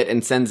little bit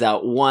and sends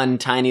out one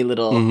tiny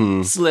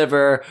little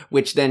sliver,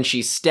 which then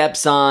she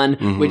steps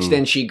on, which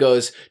then she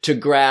goes to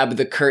grab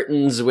the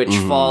curtains, which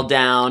fall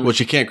down. Well,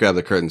 she can't grab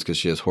the curtains because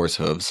she has horse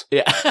hooves.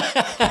 Yeah.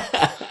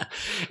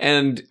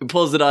 And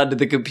pulls it onto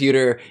the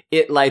computer.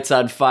 It lights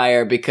on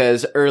fire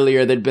because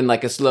earlier there'd been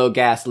like a slow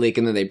gas leak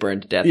and then they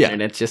burned to death. Yeah.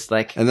 And it's just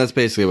like... And that's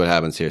basically what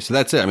happens here. So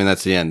that's it. I mean,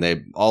 that's the end.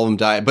 All of them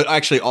die. But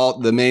actually, all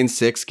the main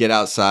 6 get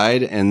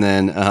outside, and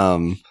then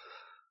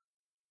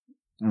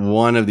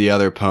one of the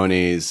other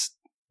ponies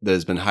that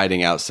has been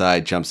hiding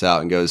outside jumps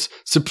out and goes,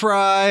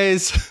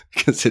 "Surprise!"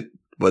 Because it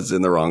was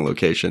in the wrong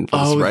location for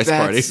the surprise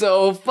party. That's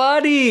so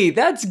funny.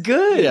 That's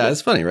good. Yeah,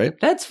 it's funny, right?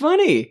 That's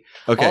funny.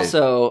 Okay.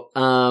 Also,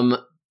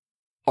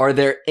 are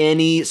there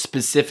any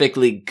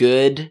specifically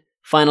good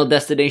Final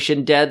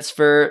Destination deaths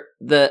or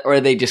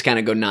they just kind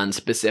of go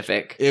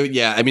non-specific?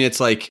 Yeah, I mean, it's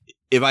like,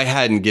 if I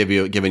hadn't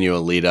given you a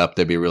lead up,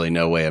 there'd be really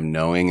no way of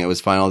knowing it was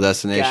Final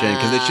Destination,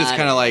 because it's just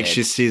kind of like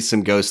she sees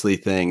some ghostly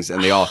things,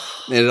 and it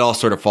all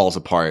sort of falls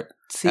apart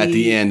at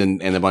the end,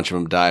 and a bunch of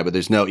them die. But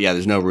there's no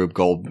Rube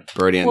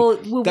Goldberg. Well,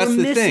 that's we're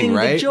the missing thing,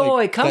 right? the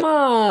joy. Come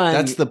on,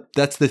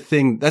 that's the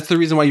thing. That's the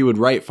reason why you would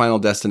write Final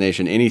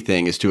Destination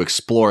anything, is to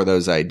explore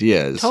those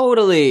ideas.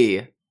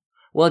 Totally.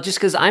 Well, just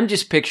because I'm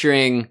just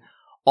picturing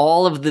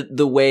all of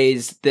the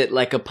ways that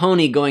like a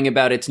pony going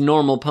about its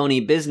normal pony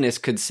business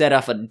could set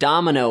off a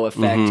domino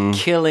effect,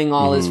 killing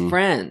all his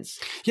friends.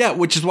 Yeah,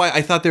 which is why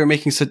I thought they were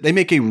they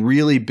make a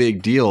really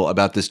big deal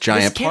about this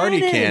giant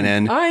party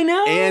cannon. I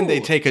know. And they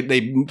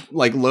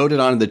load it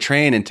onto the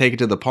train and take it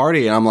to the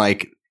party, and I'm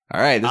like, all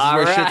right, this is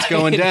where shit's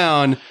going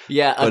down.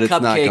 Yeah, but a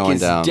cupcake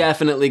is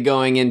definitely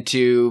going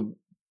into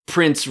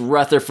Prince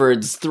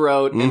Rutherford's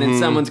throat, and then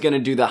someone's going to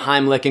do the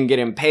Heimlich and get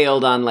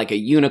impaled on like a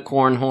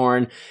unicorn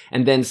horn,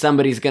 and then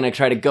somebody's going to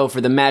try to go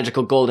for the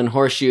magical golden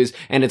horseshoes,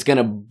 and it's going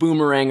to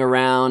boomerang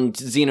around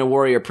Xena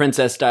Warrior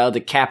Princess style,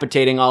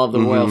 decapitating all of the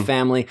royal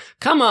family.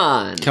 Come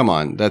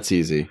on, that's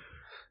easy.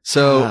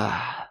 So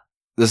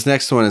this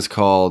next one is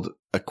called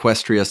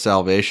Equestria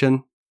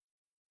Salvation.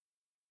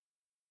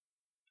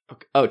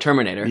 Oh,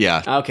 Terminator.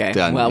 Yeah. Okay.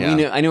 Done. Well,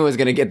 yeah. I knew I was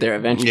going to get there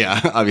eventually.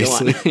 Yeah,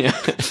 obviously. Yeah.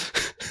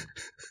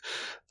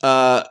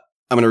 I'm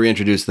going to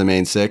reintroduce the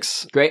main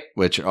 6. Great.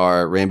 Which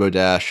are Rainbow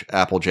Dash,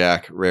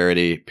 Applejack,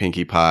 Rarity,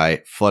 Pinkie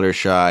Pie,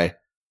 Fluttershy,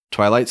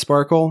 Twilight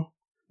Sparkle.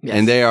 Yes.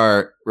 And they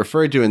are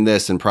referred to in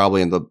this, and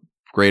probably in the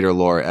greater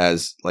lore,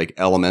 as like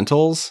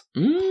elementals.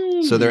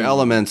 So their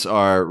elements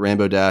are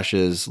Rainbow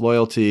Dash's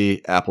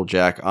loyalty,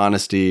 Applejack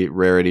honesty,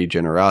 Rarity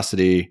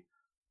generosity,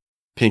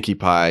 Pinkie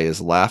Pie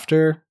is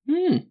laughter,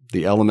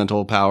 the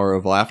elemental power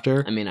of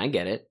laughter. I mean, I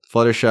get it.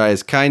 Fluttershy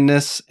is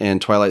kindness,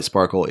 and Twilight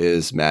Sparkle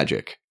is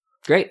magic.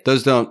 Great.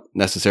 Those don't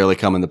necessarily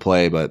come into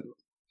play, but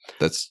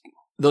those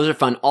are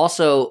fun.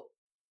 Also,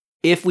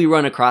 if we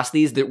run across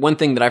these, the one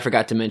thing that I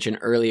forgot to mention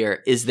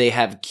earlier is they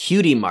have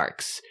cutie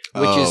marks,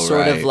 which is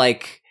sort of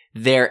like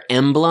their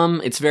emblem.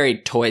 It's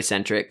very toy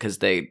centric because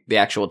the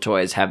actual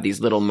toys have these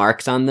little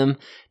marks on them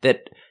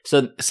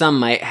so some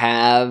might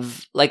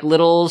have like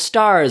little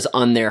stars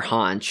on their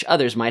haunch.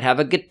 Others might have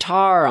a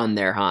guitar on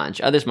their haunch.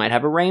 Others might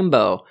have a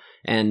rainbow.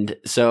 And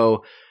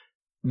so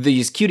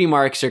these cutie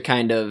marks are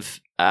kind of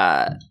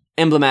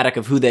emblematic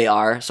of who they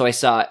are. So I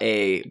saw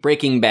a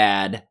Breaking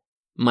Bad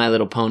My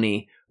Little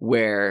Pony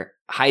where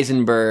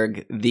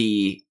Heisenberg,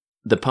 the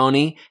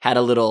pony, had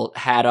a little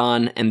hat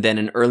on and then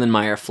an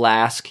Erlenmeyer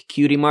flask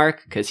cutie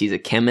mark because he's a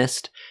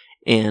chemist.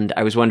 And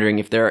I was wondering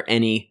if there are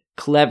any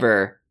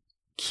clever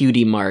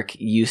cutie mark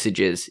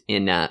usages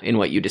in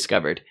what you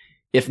discovered.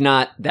 If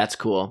not, that's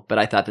cool. But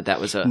I thought that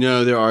was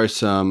No, there are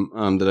some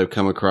that I've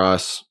come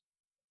across.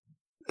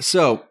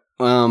 So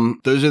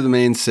those are the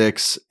main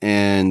 6,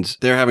 and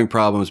they're having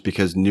problems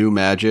because new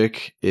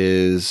magic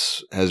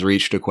has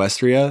reached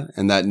Equestria,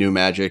 and that new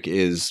magic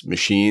is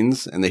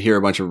machines, and they hear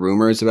a bunch of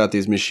rumors about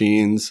these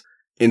machines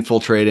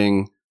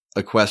infiltrating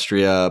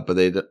Equestria, but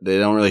they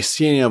don't really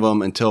see any of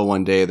them until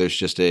one day there's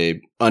just a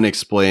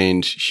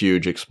unexplained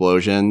huge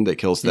explosion that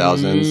kills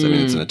thousands. I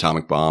mean, it's an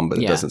atomic bomb, but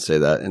it doesn't say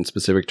that in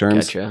specific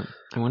terms. Gotcha.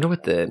 I wonder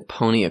what the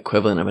pony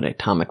equivalent of an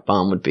atomic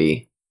bomb would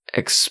be.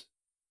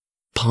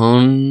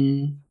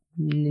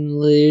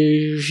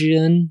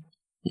 Illusion?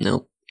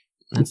 Nope.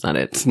 That's not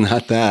it. It's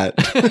not that.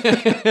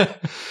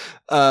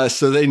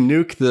 So they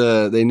nuke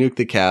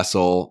the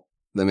castle,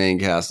 the main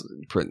castle,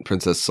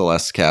 Princess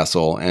Celeste's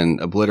castle, and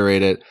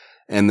obliterate it.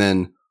 And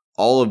then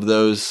all of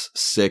those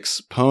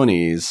 6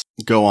 ponies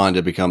go on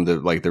to become the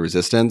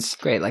Resistance.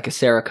 Great, like a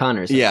Sarah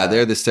Connor. Yeah,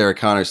 they're the Sarah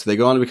Connors. So they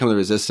go on to become the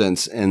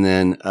Resistance, and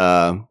then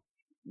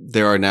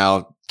there are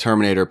now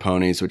Terminator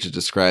ponies, which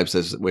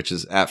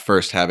is at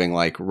first having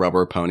like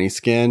rubber pony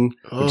skin,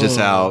 which is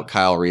how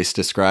Kyle Reese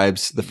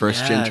describes the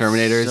first gen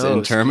Terminators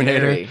in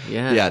Terminator. Scary.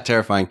 Yeah,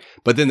 terrifying.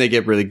 But then they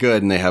get really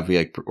good and they have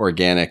like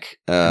organic.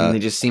 And they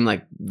just seem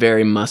like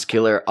very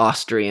muscular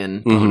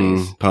Austrian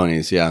ponies.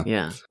 Ponies, yeah.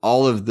 Yeah.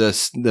 All of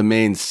the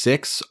main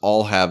 6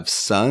 all have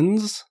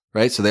sons,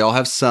 right? So they all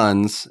have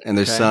sons, and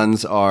their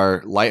sons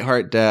are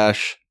Lightheart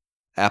Dash,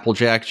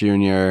 Applejack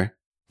Jr.,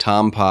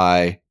 Tom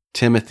Pie,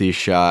 Timothy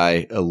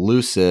Shy,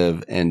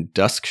 Elusive, and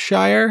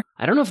Duskshire.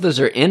 I don't know if those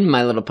are in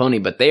My Little Pony,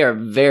 but they are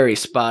very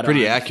spot on.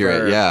 Pretty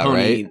accurate, yeah,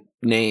 pony right?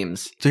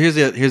 Names. So here's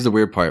the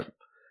weird part.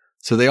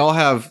 So they all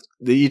have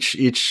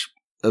each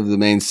of the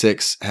main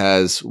 6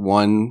 has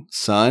one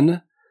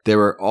son. They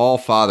were all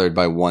fathered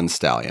by one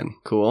stallion.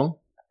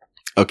 Cool.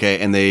 Okay,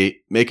 and they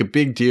make a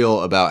big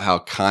deal about how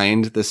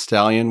kind the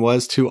stallion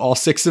was to all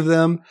 6 of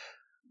them,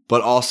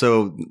 but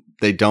also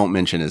they don't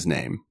mention his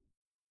name.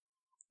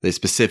 They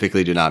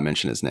specifically do not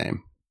mention his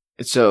name.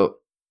 So,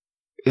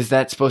 is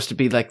that supposed to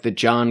be like the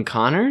John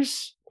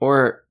Connors?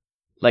 Or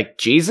like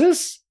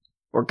Jesus?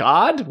 Or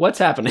God? What's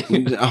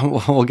happening?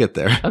 We'll get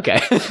there.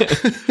 Okay.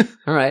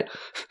 All right.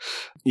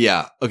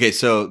 Yeah. Okay,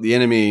 so the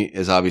enemy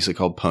is obviously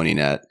called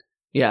PonyNet.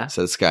 Yeah.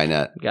 So it's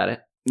Skynet. Got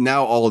it.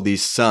 Now all of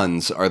these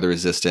sons are the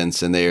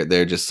resistance, and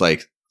they're just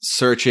like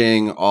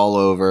searching all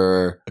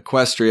over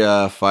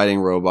Equestria, fighting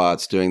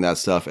robots, doing that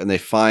stuff, and they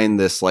find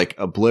this like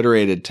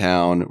obliterated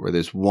town where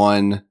there's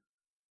one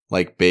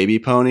like baby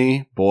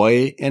pony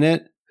boy in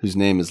it whose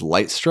name is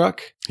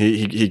Lightstruck.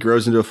 He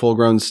grows into a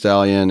full-grown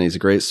stallion. He's a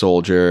great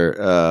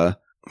soldier.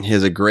 He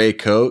has a gray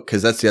coat,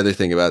 because that's the other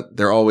thing about,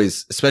 they're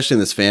always, especially in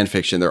this fan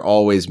fiction, they're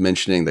always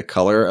mentioning the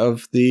color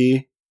of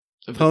the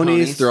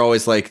ponies. They're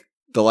always like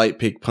the light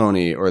pink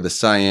pony or the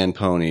cyan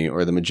pony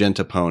or the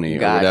magenta pony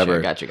or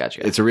whatever.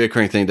 Gotcha. It's a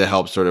reoccurring thing to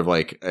help sort of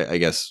like, I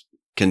guess,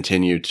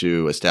 continue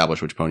to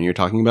establish which pony you're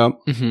talking about.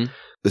 Mm-hmm.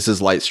 This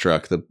is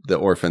Lightstruck, the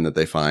orphan that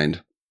they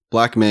find.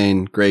 Black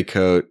mane, gray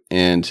coat,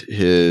 and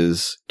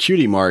his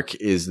cutie mark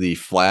is the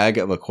flag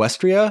of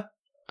Equestria.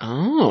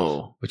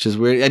 Oh. Which is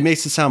weird. It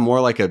makes it sound more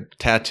like a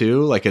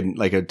tattoo, like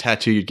a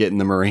tattoo you'd get in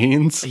the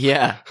Marines.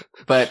 Yeah.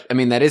 But I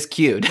mean, that is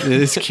cute. It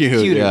is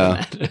cute.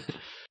 Yeah.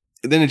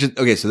 Then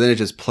it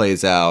just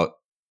plays out.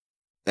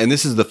 And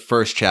this is the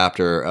first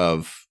chapter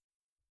of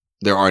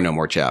there are no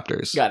more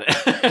chapters. Got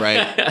it.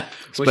 Right?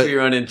 Which we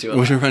run into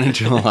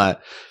a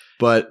lot.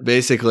 But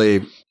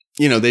basically,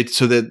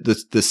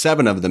 the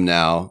 7 of them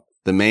now,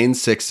 the main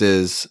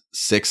 6's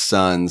 6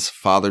 sons,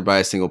 fathered by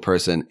a single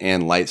person,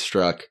 and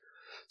Lightstruck,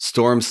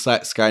 storm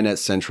Skynet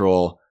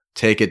Central,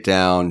 take it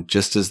down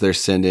just as they're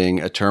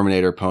sending a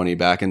Terminator pony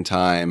back in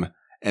time,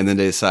 and then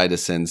they decide to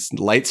send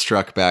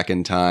Lightstruck back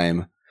in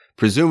time,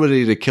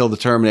 presumably to kill the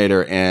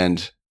Terminator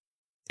and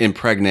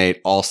impregnate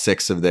all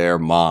 6 of their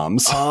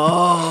moms.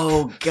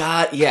 Oh,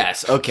 God.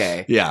 Yes.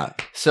 Okay. Yeah.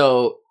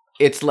 So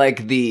it's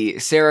like the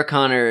Sarah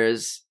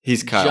Connors.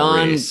 He's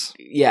Kyle Reese.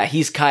 Yeah,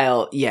 he's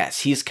Kyle. Yes,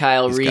 he's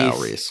Kyle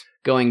Reese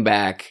going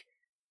back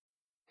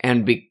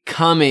and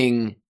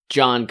becoming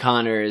John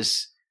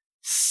Connors.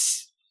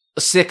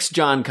 6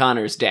 John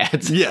Connors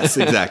dads. Yes,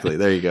 exactly.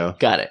 There you go.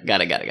 Got it.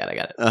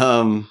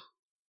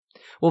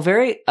 Well,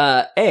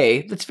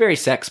 that's very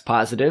sex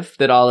positive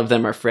that all of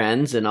them are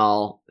friends and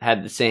all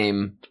had the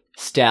same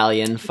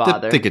stallion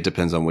father. I think it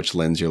depends on which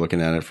lens you're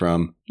looking at it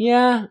from.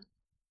 Yeah.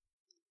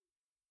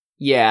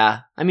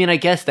 I mean, I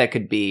guess that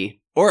could be.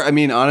 Or, I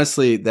mean,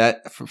 honestly,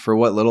 that for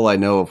what little I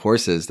know of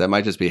horses, that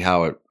might just be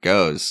how it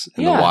goes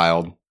in the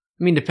wild. I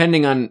mean,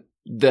 depending on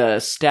the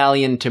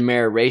stallion to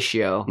mare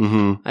ratio,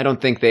 mm-hmm. I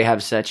don't think they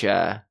have such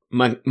a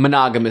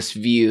monogamous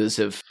views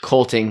of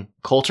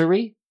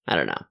coltery. I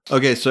don't know.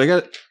 Okay,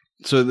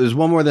 so there's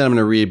one more that I'm going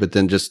to read, but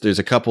then just there's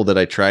a couple that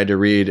I tried to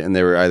read and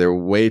they were either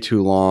way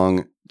too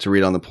long to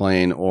read on the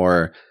plane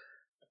or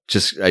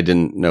just I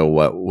didn't know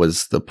what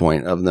was the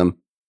point of them.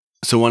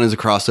 So one is a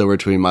crossover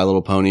between My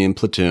Little Pony and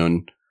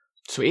Platoon.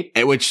 Sweet.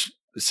 Which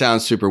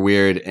sounds super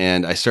weird,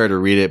 and I started to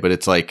read it, but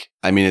it's like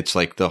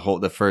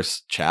the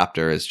first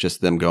chapter is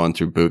just them going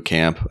through boot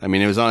camp. I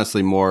mean, it was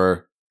honestly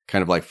more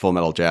kind of like Full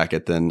Metal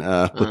Jacket than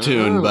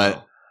Platoon,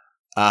 but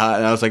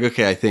and I was like,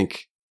 okay, I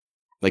think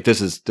like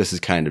this is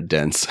kind of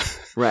dense,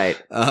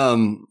 right?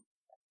 And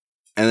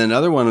then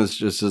another one was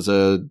just as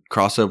a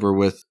crossover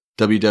with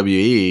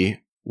WWE,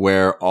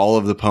 where all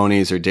of the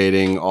ponies are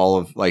dating all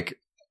of the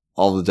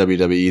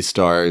WWE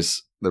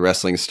stars, the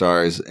wrestling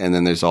stars, and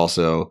then there's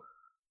also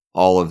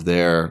all of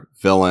their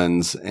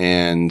villains,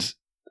 and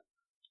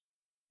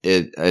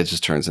it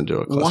just turns into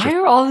a cluster. Why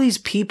are all these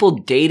people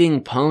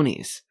dating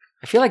ponies?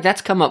 I feel like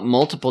that's come up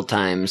multiple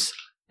times,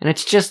 and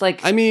it's just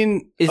like, I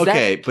mean, is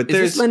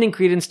this lending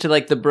credence to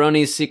like the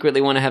bronies secretly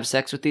want to have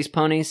sex with these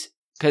ponies?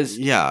 Because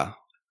again,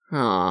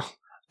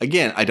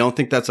 I don't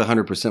think that's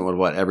 100%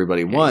 what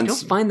everybody wants.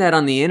 You don't find that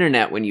on the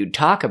internet when you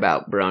talk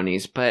about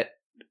bronies, but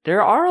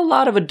there are a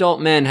lot of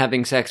adult men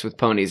having sex with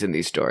ponies in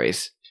these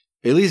stories.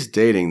 At least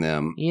dating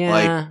them.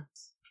 Yeah.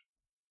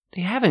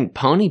 They're having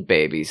pony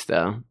babies,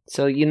 though.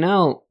 So you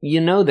know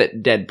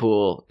that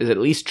Deadpool is at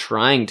least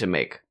trying to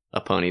make a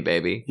pony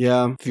baby.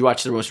 Yeah. If you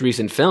watch the most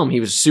recent film,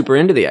 he was super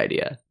into the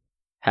idea.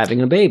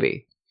 Having a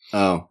baby.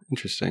 Oh,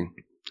 interesting.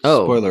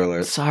 Oh. Spoiler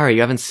alert. Sorry,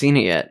 you haven't seen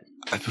it yet.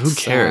 Who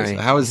cares? Sorry.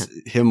 How is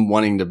him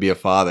wanting to be a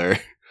father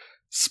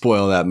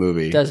spoil that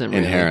movie? Doesn't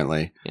really.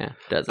 Inherently. Yeah,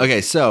 doesn't. Okay,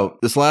 so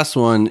this last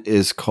one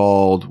is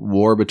called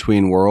War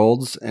Between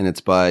Worlds, and it's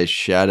by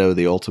Shadow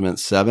the Ultimate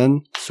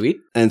 7. Sweet.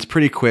 And it's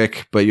pretty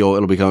quick, but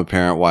it'll become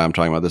apparent why I'm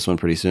talking about this one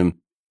pretty soon.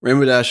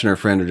 Rainbow Dash and her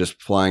friend are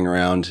just flying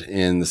around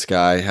in the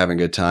sky, having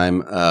a good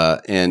time.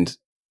 And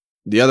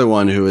the other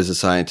one, who is a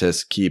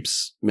scientist,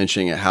 keeps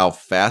mentioning how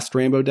fast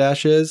Rainbow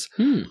Dash is.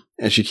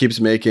 And she keeps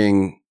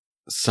making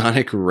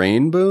sonic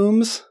rain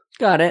booms.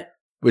 Got it.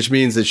 Which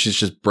means that she's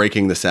just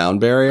breaking the sound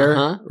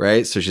barrier,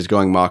 right? So she's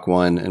going Mach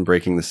 1 and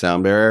breaking the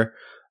sound barrier.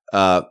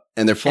 And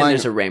they're flying. And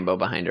there's a rainbow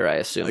behind her, I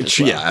assume. As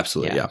well. Yeah,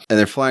 absolutely. Yeah. And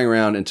they're flying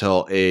around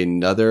until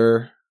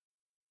another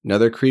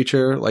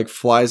creature like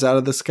flies out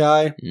of the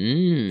sky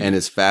and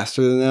is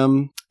faster than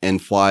them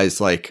and flies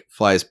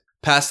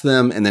past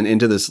them and then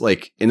into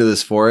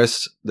this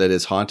forest that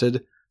is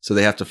haunted. So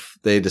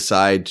they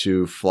decide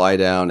to fly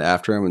down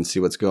after him and see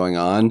what's going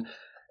on.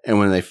 And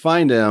when they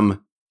find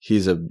him,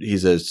 he's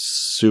a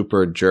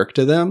super jerk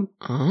to them.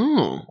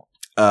 Oh.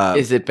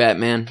 Is it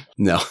Batman?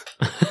 No.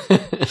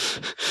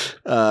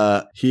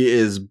 He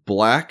is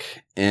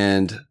black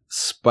and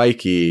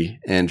spiky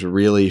and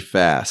really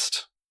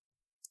fast.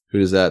 Who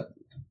does that?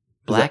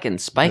 Black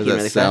and spiky,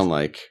 really fast. Sound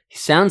like? He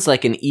sounds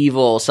like an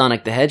evil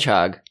Sonic the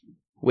Hedgehog,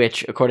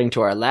 which, according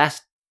to our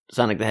last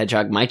Sonic the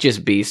Hedgehog, might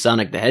just be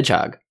Sonic the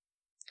Hedgehog.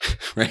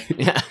 Right?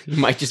 Yeah, he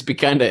might just be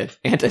kind of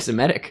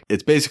anti-Semitic.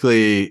 It's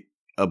basically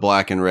a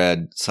black and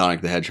red Sonic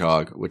the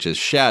Hedgehog, which is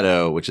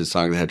Shadow, which is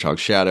Sonic the Hedgehog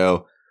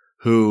Shadow,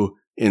 who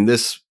in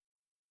this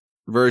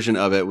version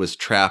of it was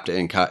trapped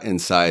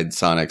inside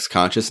Sonic's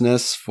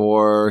consciousness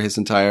for his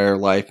entire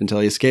life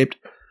until he escaped.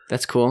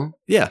 That's cool.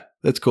 Yeah,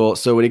 that's cool.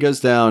 So when he goes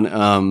down,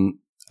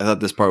 I thought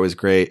this part was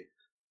great.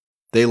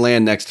 They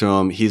land next to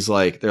him.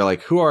 They're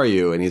like, who are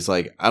you? And he's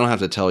like, I don't have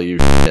to tell you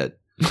shit.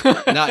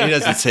 No, he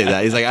doesn't say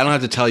that. He's like, I don't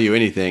have to tell you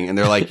anything. And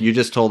they're like, you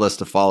just told us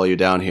to follow you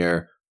down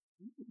here.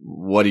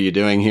 What are you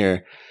doing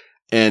here?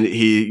 And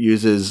he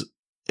uses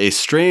a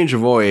strange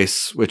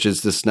voice, which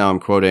is this, now I'm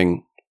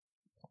quoting,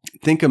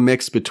 think a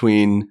mix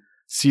between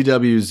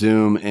CW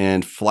Zoom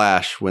and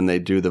Flash when they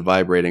do the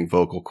vibrating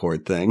vocal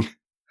cord thing.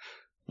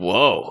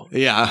 Whoa.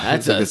 Yeah.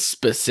 That's a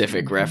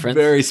specific reference.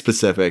 Very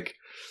specific.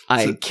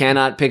 I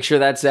cannot picture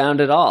that sound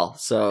at all.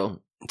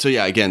 So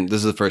yeah, again, this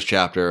is the first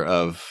chapter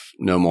of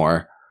No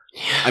More.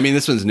 Yeah. I mean,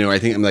 this one's new. I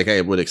think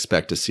I would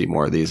expect to see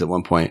more of these at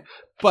one point.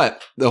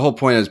 But the whole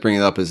point I was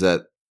bringing up is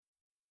that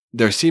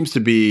there seems to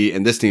be,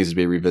 and this needs to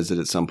be revisited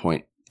at some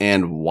point,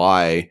 and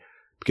why?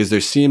 Because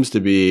there seems to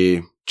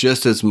be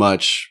just as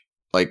much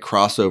like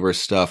crossover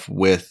stuff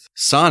with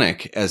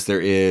Sonic as there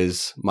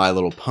is My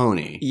Little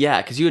Pony.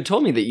 Yeah, because you had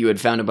told me that you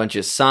had found a bunch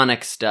of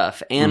Sonic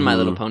stuff and My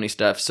Little Pony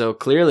stuff. So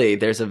clearly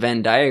there's a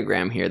Venn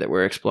diagram here that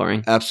we're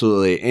exploring.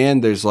 Absolutely.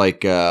 And there's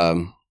like,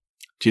 do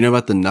you know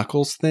about the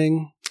Knuckles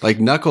thing?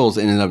 Like Knuckles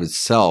in and of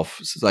itself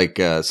is like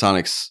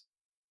Sonic's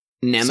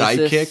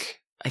Nemesis? Sidekick.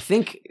 I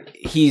think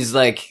he's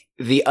like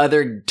the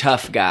other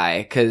tough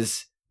guy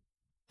because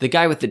the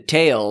guy with the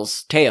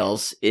tails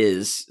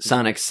is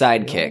Sonic's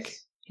sidekick. Yes.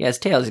 He has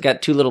tails. He's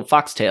got two little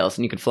fox tails,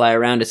 and you could fly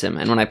around as him.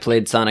 And when I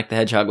played Sonic the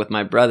Hedgehog with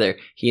my brother,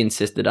 he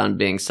insisted on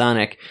being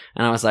Sonic.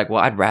 And I was like,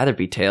 well, I'd rather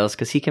be Tails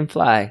because he can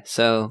fly.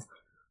 So,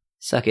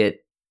 suck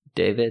it,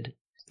 David.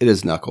 It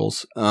is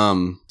Knuckles.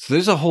 So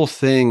there's a whole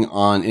thing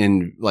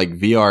in like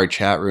VR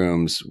chat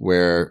rooms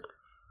where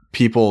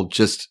people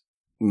just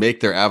make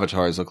their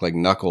avatars look like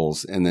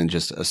Knuckles and then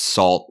just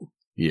assault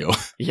you.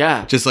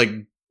 Yeah. Just like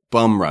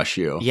bum rush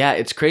you. Yeah,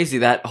 it's crazy.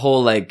 That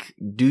whole like,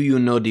 do you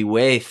know the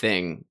way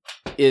thing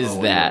is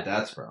that.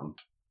 That's from.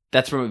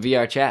 That's from a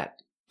VR chat.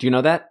 Do you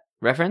know that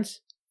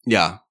reference?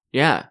 Yeah.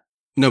 Yeah.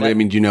 No, but I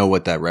mean, do you know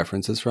what that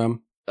reference is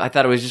from? I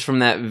thought it was just from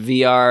that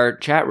VR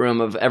chat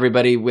room of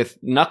everybody with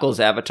Knuckles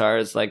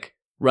avatars like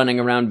running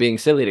around being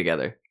silly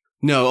together.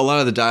 No, a lot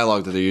of the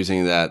dialogue that they're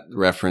using that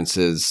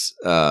references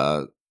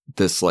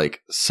this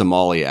like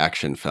Somali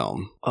action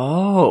film.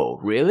 Oh,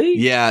 really?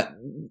 Yeah,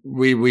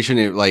 we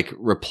shouldn't like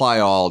Reply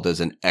All does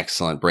an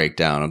excellent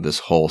breakdown of this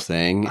whole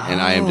thing,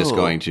 and I am just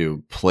going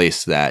to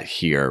place that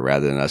here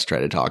rather than us try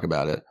to talk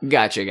about it.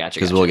 Gotcha.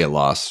 Because we'll get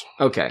lost.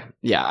 Okay,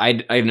 yeah,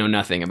 I know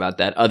nothing about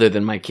that other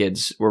than my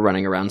kids were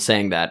running around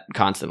saying that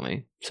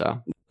constantly.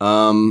 So,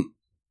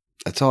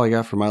 that's all I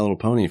got for My Little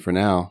Pony for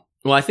now.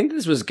 Well, I think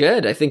this was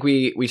good. I think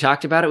we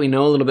talked about it. We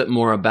know a little bit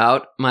more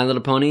about My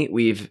Little Pony.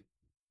 We've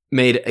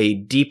made a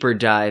deeper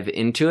dive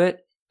into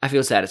it. I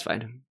feel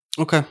satisfied.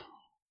 Okay.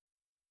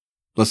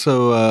 Let's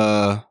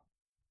go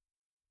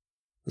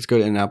to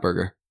In-N-Out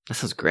Burger. That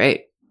sounds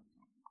great.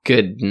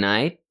 Good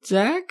night,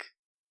 Zach.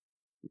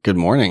 Good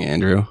morning,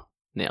 Andrew.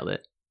 Nailed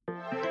it.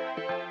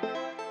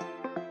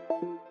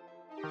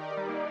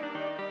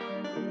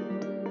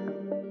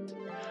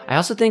 I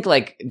also think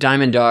like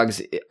Diamond Dogs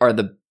are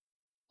the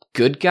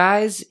good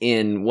guys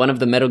in one of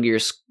the Metal Gear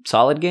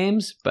Solid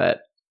games,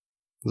 but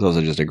it's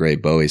also just a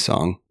great Bowie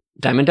song.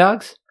 Diamond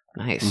Dogs?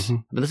 Nice. Mm-hmm.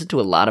 I've listened to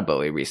a lot of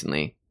Bowie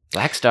recently.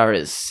 Black Star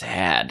is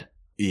sad.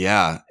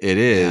 Yeah, it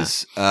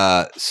is.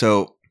 Yeah.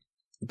 So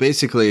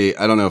basically,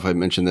 I don't know if I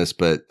mentioned this,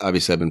 but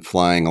obviously I've been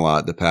flying a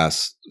lot the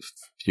past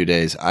few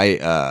days.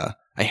 I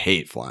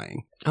hate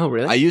flying. Oh,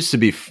 really? I used to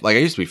be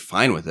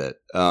fine with it.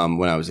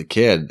 When I was a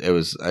kid,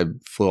 I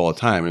flew all the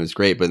time and it was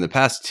great. But in the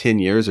past 10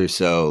 years or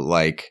so,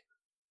 like,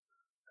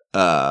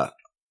 I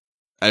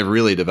I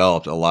really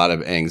developed a lot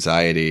of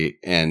anxiety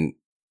and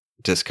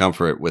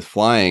discomfort with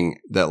flying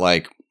that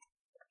like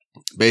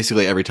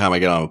basically every time I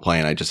get on a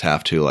plane, I just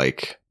have to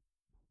like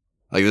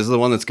this is the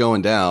one that's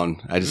going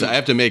down. I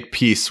have to make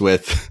peace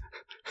with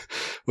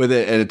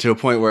it. And to a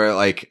point where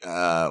like,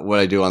 what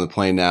I do on the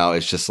plane now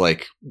is just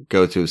like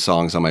go through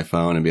songs on my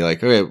phone and be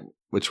like, okay,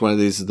 which one of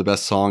these is the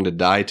best song to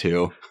die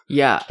to?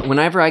 Yeah.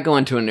 Whenever I go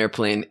onto an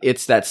airplane,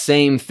 it's that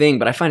same thing,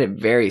 but I find it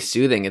very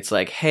soothing. It's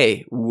like,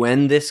 hey,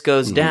 when this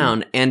goes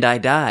down and I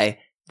die,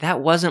 that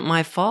wasn't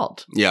my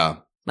fault. Yeah.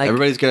 Like,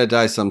 everybody's going to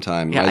die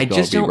sometime. Yeah, Might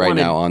as well be right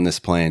now on this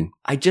plane.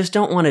 I just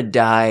don't want to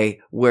die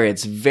where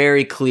it's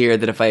very clear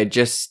that if I had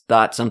just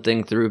thought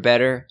something through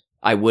better,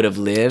 I would have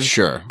lived.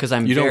 Sure. Because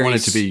you don't want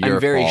it to be your fault.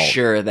 I'm very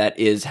sure that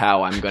is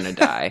how I'm going to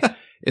die.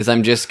 Is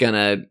I'm just going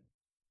to,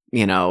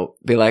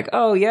 be like,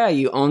 oh yeah,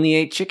 you only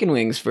ate chicken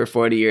wings for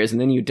 40 years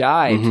and then you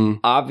died.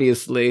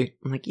 Obviously.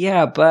 I'm like,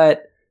 yeah,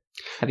 but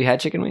have you had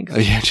chicken wings? Oh,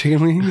 yeah,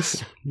 chicken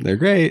wings. They're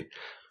great.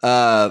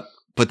 But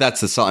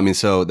that's the song. I mean,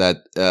 so that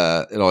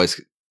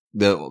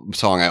the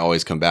song I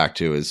always come back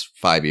to is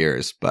 5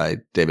 Years by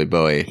David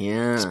Bowie.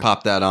 Yeah. Just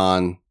pop that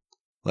on,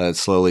 let it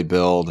slowly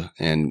build,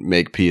 and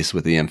make peace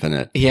with the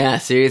infinite. Yeah,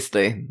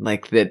 seriously.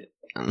 Like that.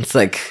 It's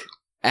like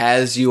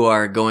as you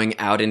are going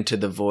out into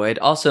the void.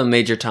 Also,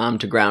 Major Tom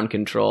to Ground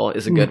Control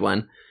is a good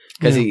one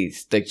because he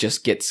like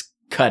just gets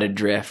cut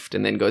adrift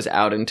and then goes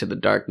out into the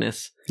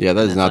darkness. Yeah,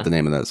 that is not the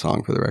name of that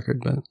song for the record,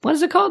 but what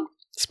is it called?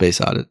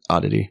 Space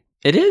Oddity.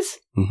 It is?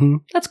 Mm-hmm.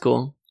 That's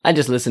cool. I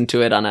just listened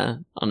to it on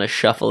a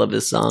shuffle of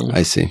his songs.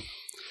 I see.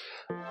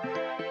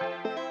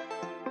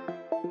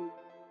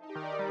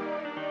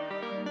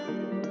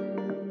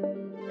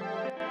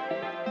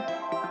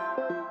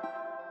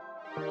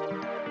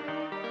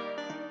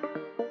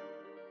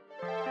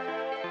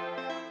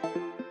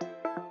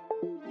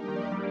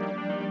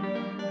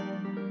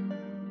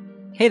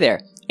 Hey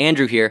there,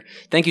 Andrew here.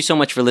 Thank you so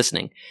much for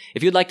listening.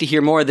 If you'd like to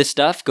hear more of this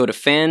stuff, go to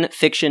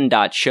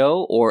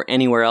fanfiction.show or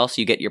anywhere else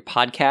you get your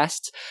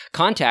podcasts.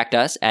 Contact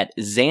us at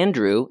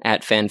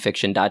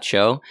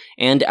xandrew@fanfiction.show,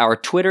 and our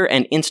Twitter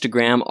and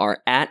Instagram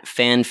are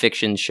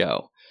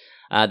 @fanfictionshow.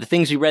 The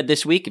things we read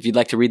this week, if you'd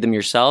like to read them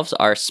yourselves,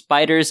 are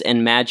Spiders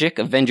and Magic,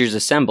 Avengers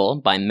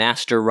Assemble by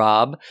Master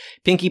Rob,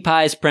 Pinkie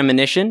Pie's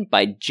Premonition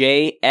by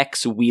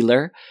J.X.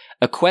 Wheeler,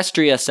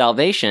 Equestria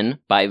Salvation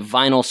by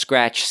Vinyl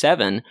Scratch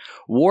 7,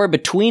 War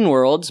Between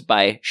Worlds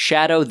by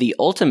Shadow the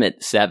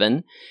Ultimate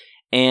 7,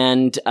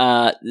 and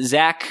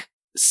Zach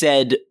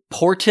said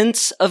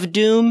Portents of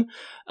Doom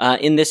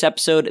in this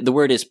episode. The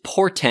word is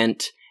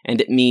portent, and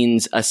it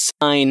means a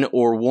sign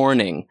or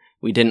warning.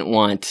 We didn't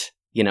want,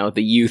 the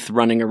youth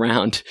running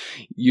around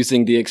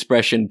using the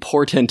expression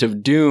portent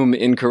of doom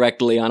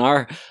incorrectly on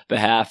our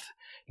behalf.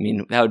 I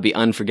mean, that would be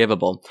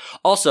unforgivable.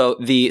 Also,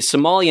 the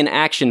Somalian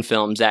action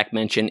film Zach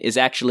mentioned is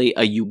actually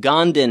a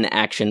Ugandan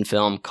action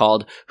film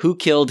called Who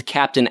Killed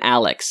Captain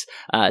Alex?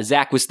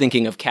 Zach was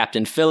thinking of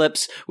Captain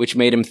Phillips, which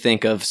made him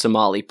think of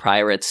Somali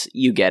pirates.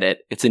 You get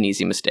it. It's an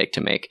easy mistake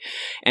to make.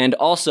 And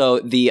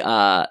also, the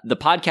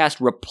podcast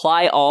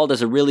Reply All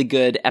does a really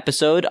good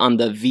episode on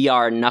the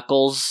VR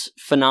Knuckles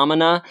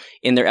phenomena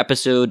in their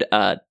episode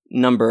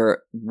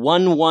number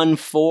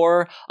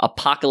 114,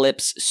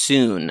 Apocalypse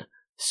Soon.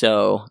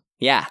 So,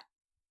 yeah,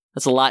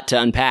 that's a lot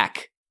to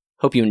unpack.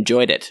 Hope you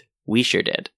enjoyed it. We sure did.